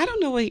 like, I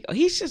don't know what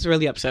he's just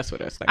really obsessed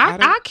with us. Like,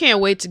 I can't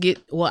wait to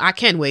get, I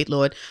can wait,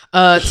 Lord,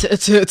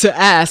 to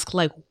ask,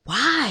 like,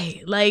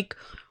 why? Like,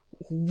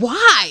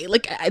 why?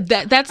 Like,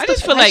 that's I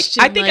just feel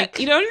question. Like, I think,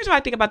 the only reason why I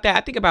think about that, I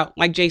think about,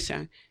 like,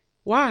 Jason.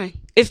 Why?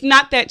 It's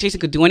not that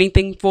Jason could do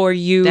anything for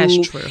you.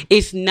 That's true.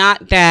 It's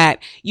not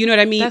that, you know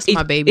what I mean? That's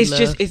my baby It's love.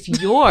 just, it's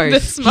yours.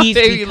 That's my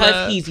baby because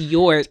love. he's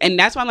yours. And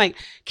that's why I'm like,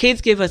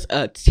 kids give us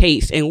a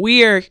taste and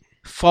we're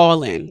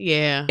fallen.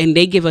 Yeah. And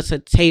they give us a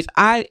taste.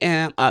 I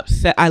am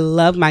upset. I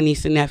love my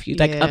niece and nephews.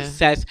 Like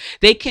obsessed.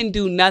 They can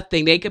do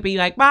nothing. They could be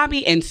like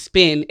Bobby and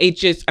spin. It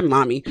just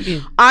mommy,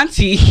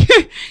 auntie,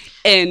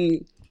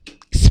 and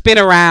spin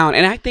around.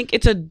 And I think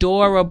it's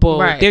adorable.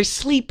 Right. They're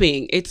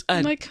sleeping. It's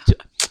like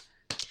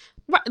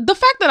the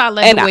fact that I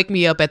let them wake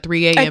me up at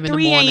 3 a.m. in the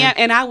morning.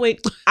 And I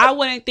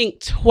wouldn't think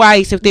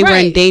twice if they were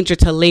in danger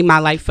to lay my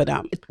life for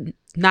them.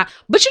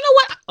 But you know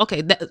what?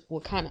 Okay,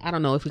 kind of. I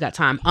don't know if we got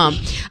time. I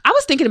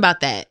was thinking about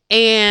that,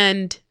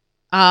 and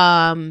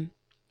I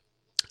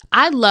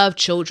love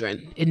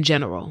children in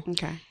general.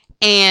 Okay,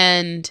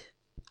 and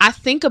I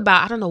think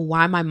about. I don't know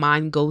why my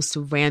mind goes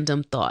to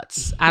random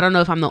thoughts. I don't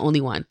know if I'm the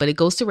only one, but it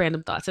goes to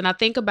random thoughts, and I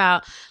think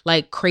about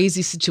like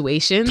crazy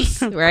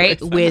situations,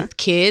 right, with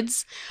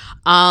kids,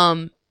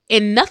 and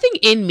nothing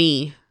in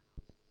me,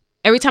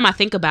 every time I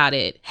think about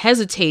it,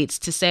 hesitates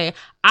to say,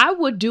 I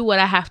would do what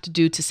I have to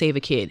do to save a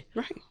kid.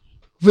 Right.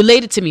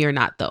 Related to me or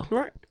not, though.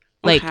 Right.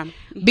 Like,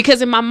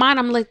 because in my mind,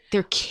 I'm like,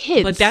 they're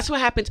kids. But that's what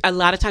happens a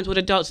lot of times with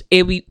adults.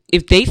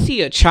 If they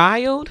see a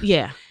child,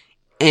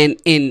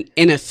 and in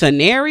a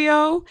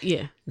scenario,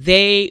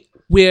 they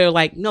will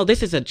like, no,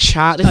 this is a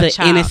child. This is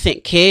an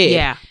innocent kid.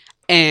 Yeah.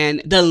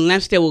 And the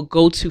lengths they will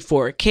go to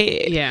for a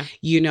kid. Yeah.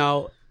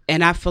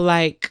 And I feel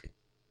like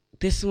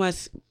this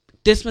must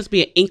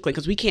be an inkling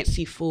because we can't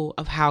see full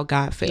of how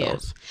God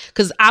feels.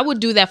 Because I would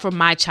do that for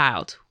my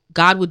child.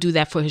 God would do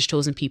that for his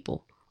chosen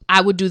people. I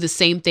would do the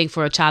same thing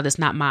for a child that's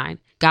not mine.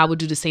 God would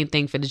do the same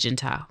thing for the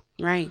Gentile.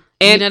 Right.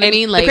 And, you know what I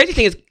mean? Like, the crazy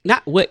thing is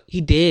not what he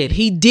did.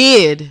 He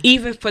did.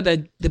 Even for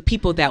the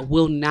people that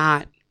will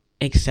not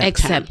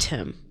accept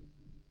him.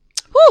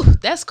 Whew,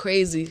 that's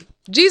crazy.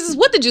 Jesus,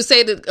 what did you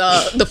say to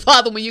the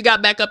Father when you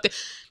got back up there?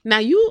 Now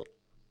you...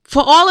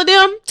 For all of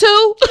them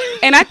too,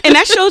 and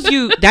that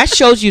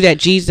shows you that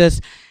Jesus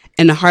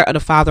and the heart of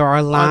the Father are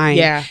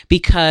aligned.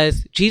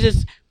 Because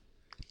Jesus,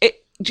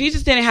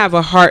 Jesus didn't have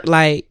a heart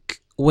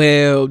like,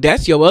 well,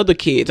 that's your other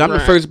kids. I'm the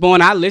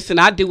firstborn. I listen.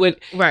 I do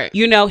it. Right.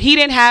 You know, he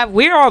didn't have.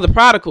 We're all the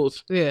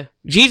prodigals. Yeah.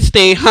 Jesus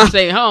stayed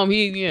home.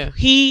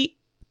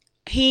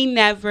 He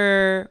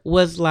never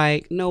was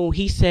like, no.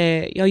 He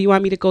said, yo, you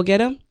want me to go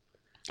get him?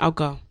 I'll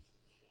go.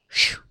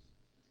 Whew.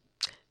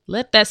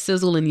 Let that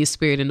sizzle in your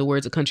spirit, in the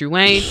words of Country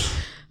Wayne.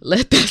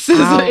 Let that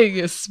sizzle in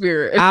your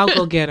spirit. I'll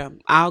go get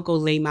them. I'll go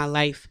lay my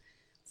life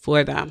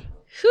for them.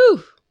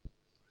 Whew.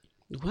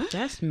 What?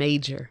 That's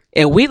major.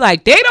 And we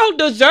like, they don't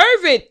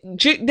deserve it.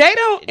 They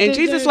don't. And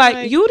Jesus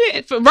like, you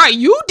didn't. Right,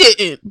 you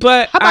didn't.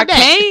 But I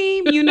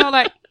came, you know,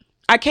 like,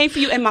 I came for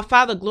you and my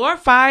Father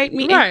glorified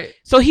me. Right.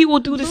 So he will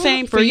do the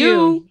same for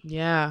you.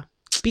 Yeah.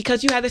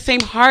 Because you have the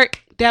same heart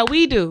that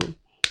we do.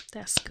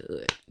 That's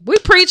good. We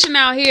preaching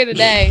out here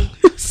today.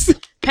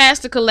 Pass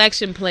the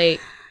collection plate.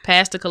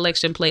 Pass the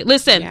collection plate.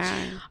 Listen,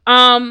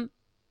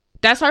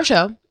 that's our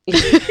show.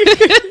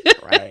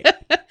 Right.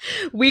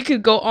 We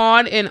could go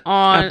on and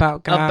on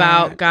about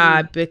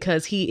God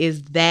because he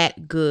is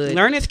that good.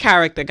 Learn his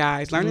character,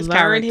 guys. Learn his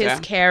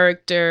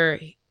character.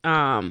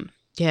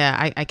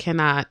 Yeah, I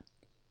cannot.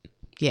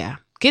 Yeah.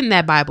 Get in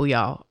that Bible,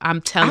 y'all. I'm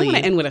telling you. I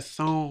want to end with a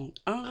song.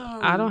 Oh.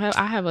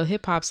 I have a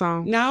hip hop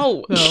song.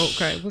 No. Oh,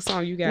 okay. What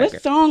song you got?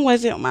 What song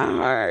was it on my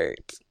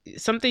heart?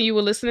 Something you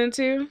were listening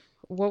to?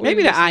 What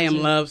Maybe the I Am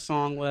Love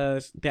song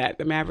was that,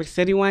 the Maverick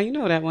City one. You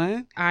know that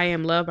one? I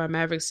Am Love by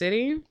Maverick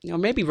City? You know,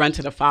 maybe Run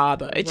to the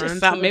Father. It's just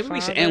something. Maybe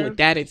we should end with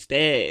that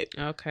instead.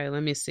 Okay,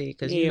 let me see.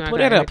 Cause put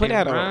that up.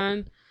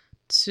 Run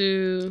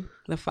to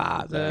the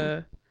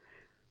Father.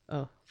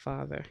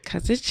 Father.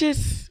 Because it's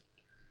just...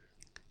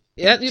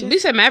 Yeah, you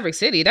said Maverick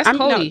City. That's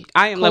Cody. No,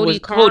 I Am Love was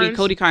Cody.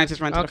 Cody Carnes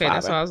is Run to the Father. Okay,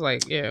 that's why I was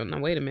like, yeah, no,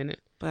 wait a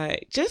minute.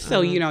 But just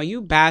so you know,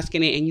 you bask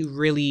in it and you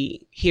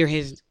really hear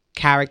his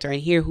character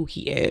and hear who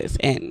he is.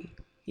 And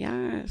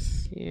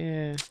yes.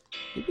 Yeah.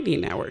 We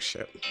need that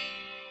worship.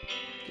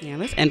 Yeah,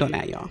 let's end on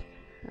that, y'all.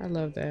 I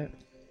love that.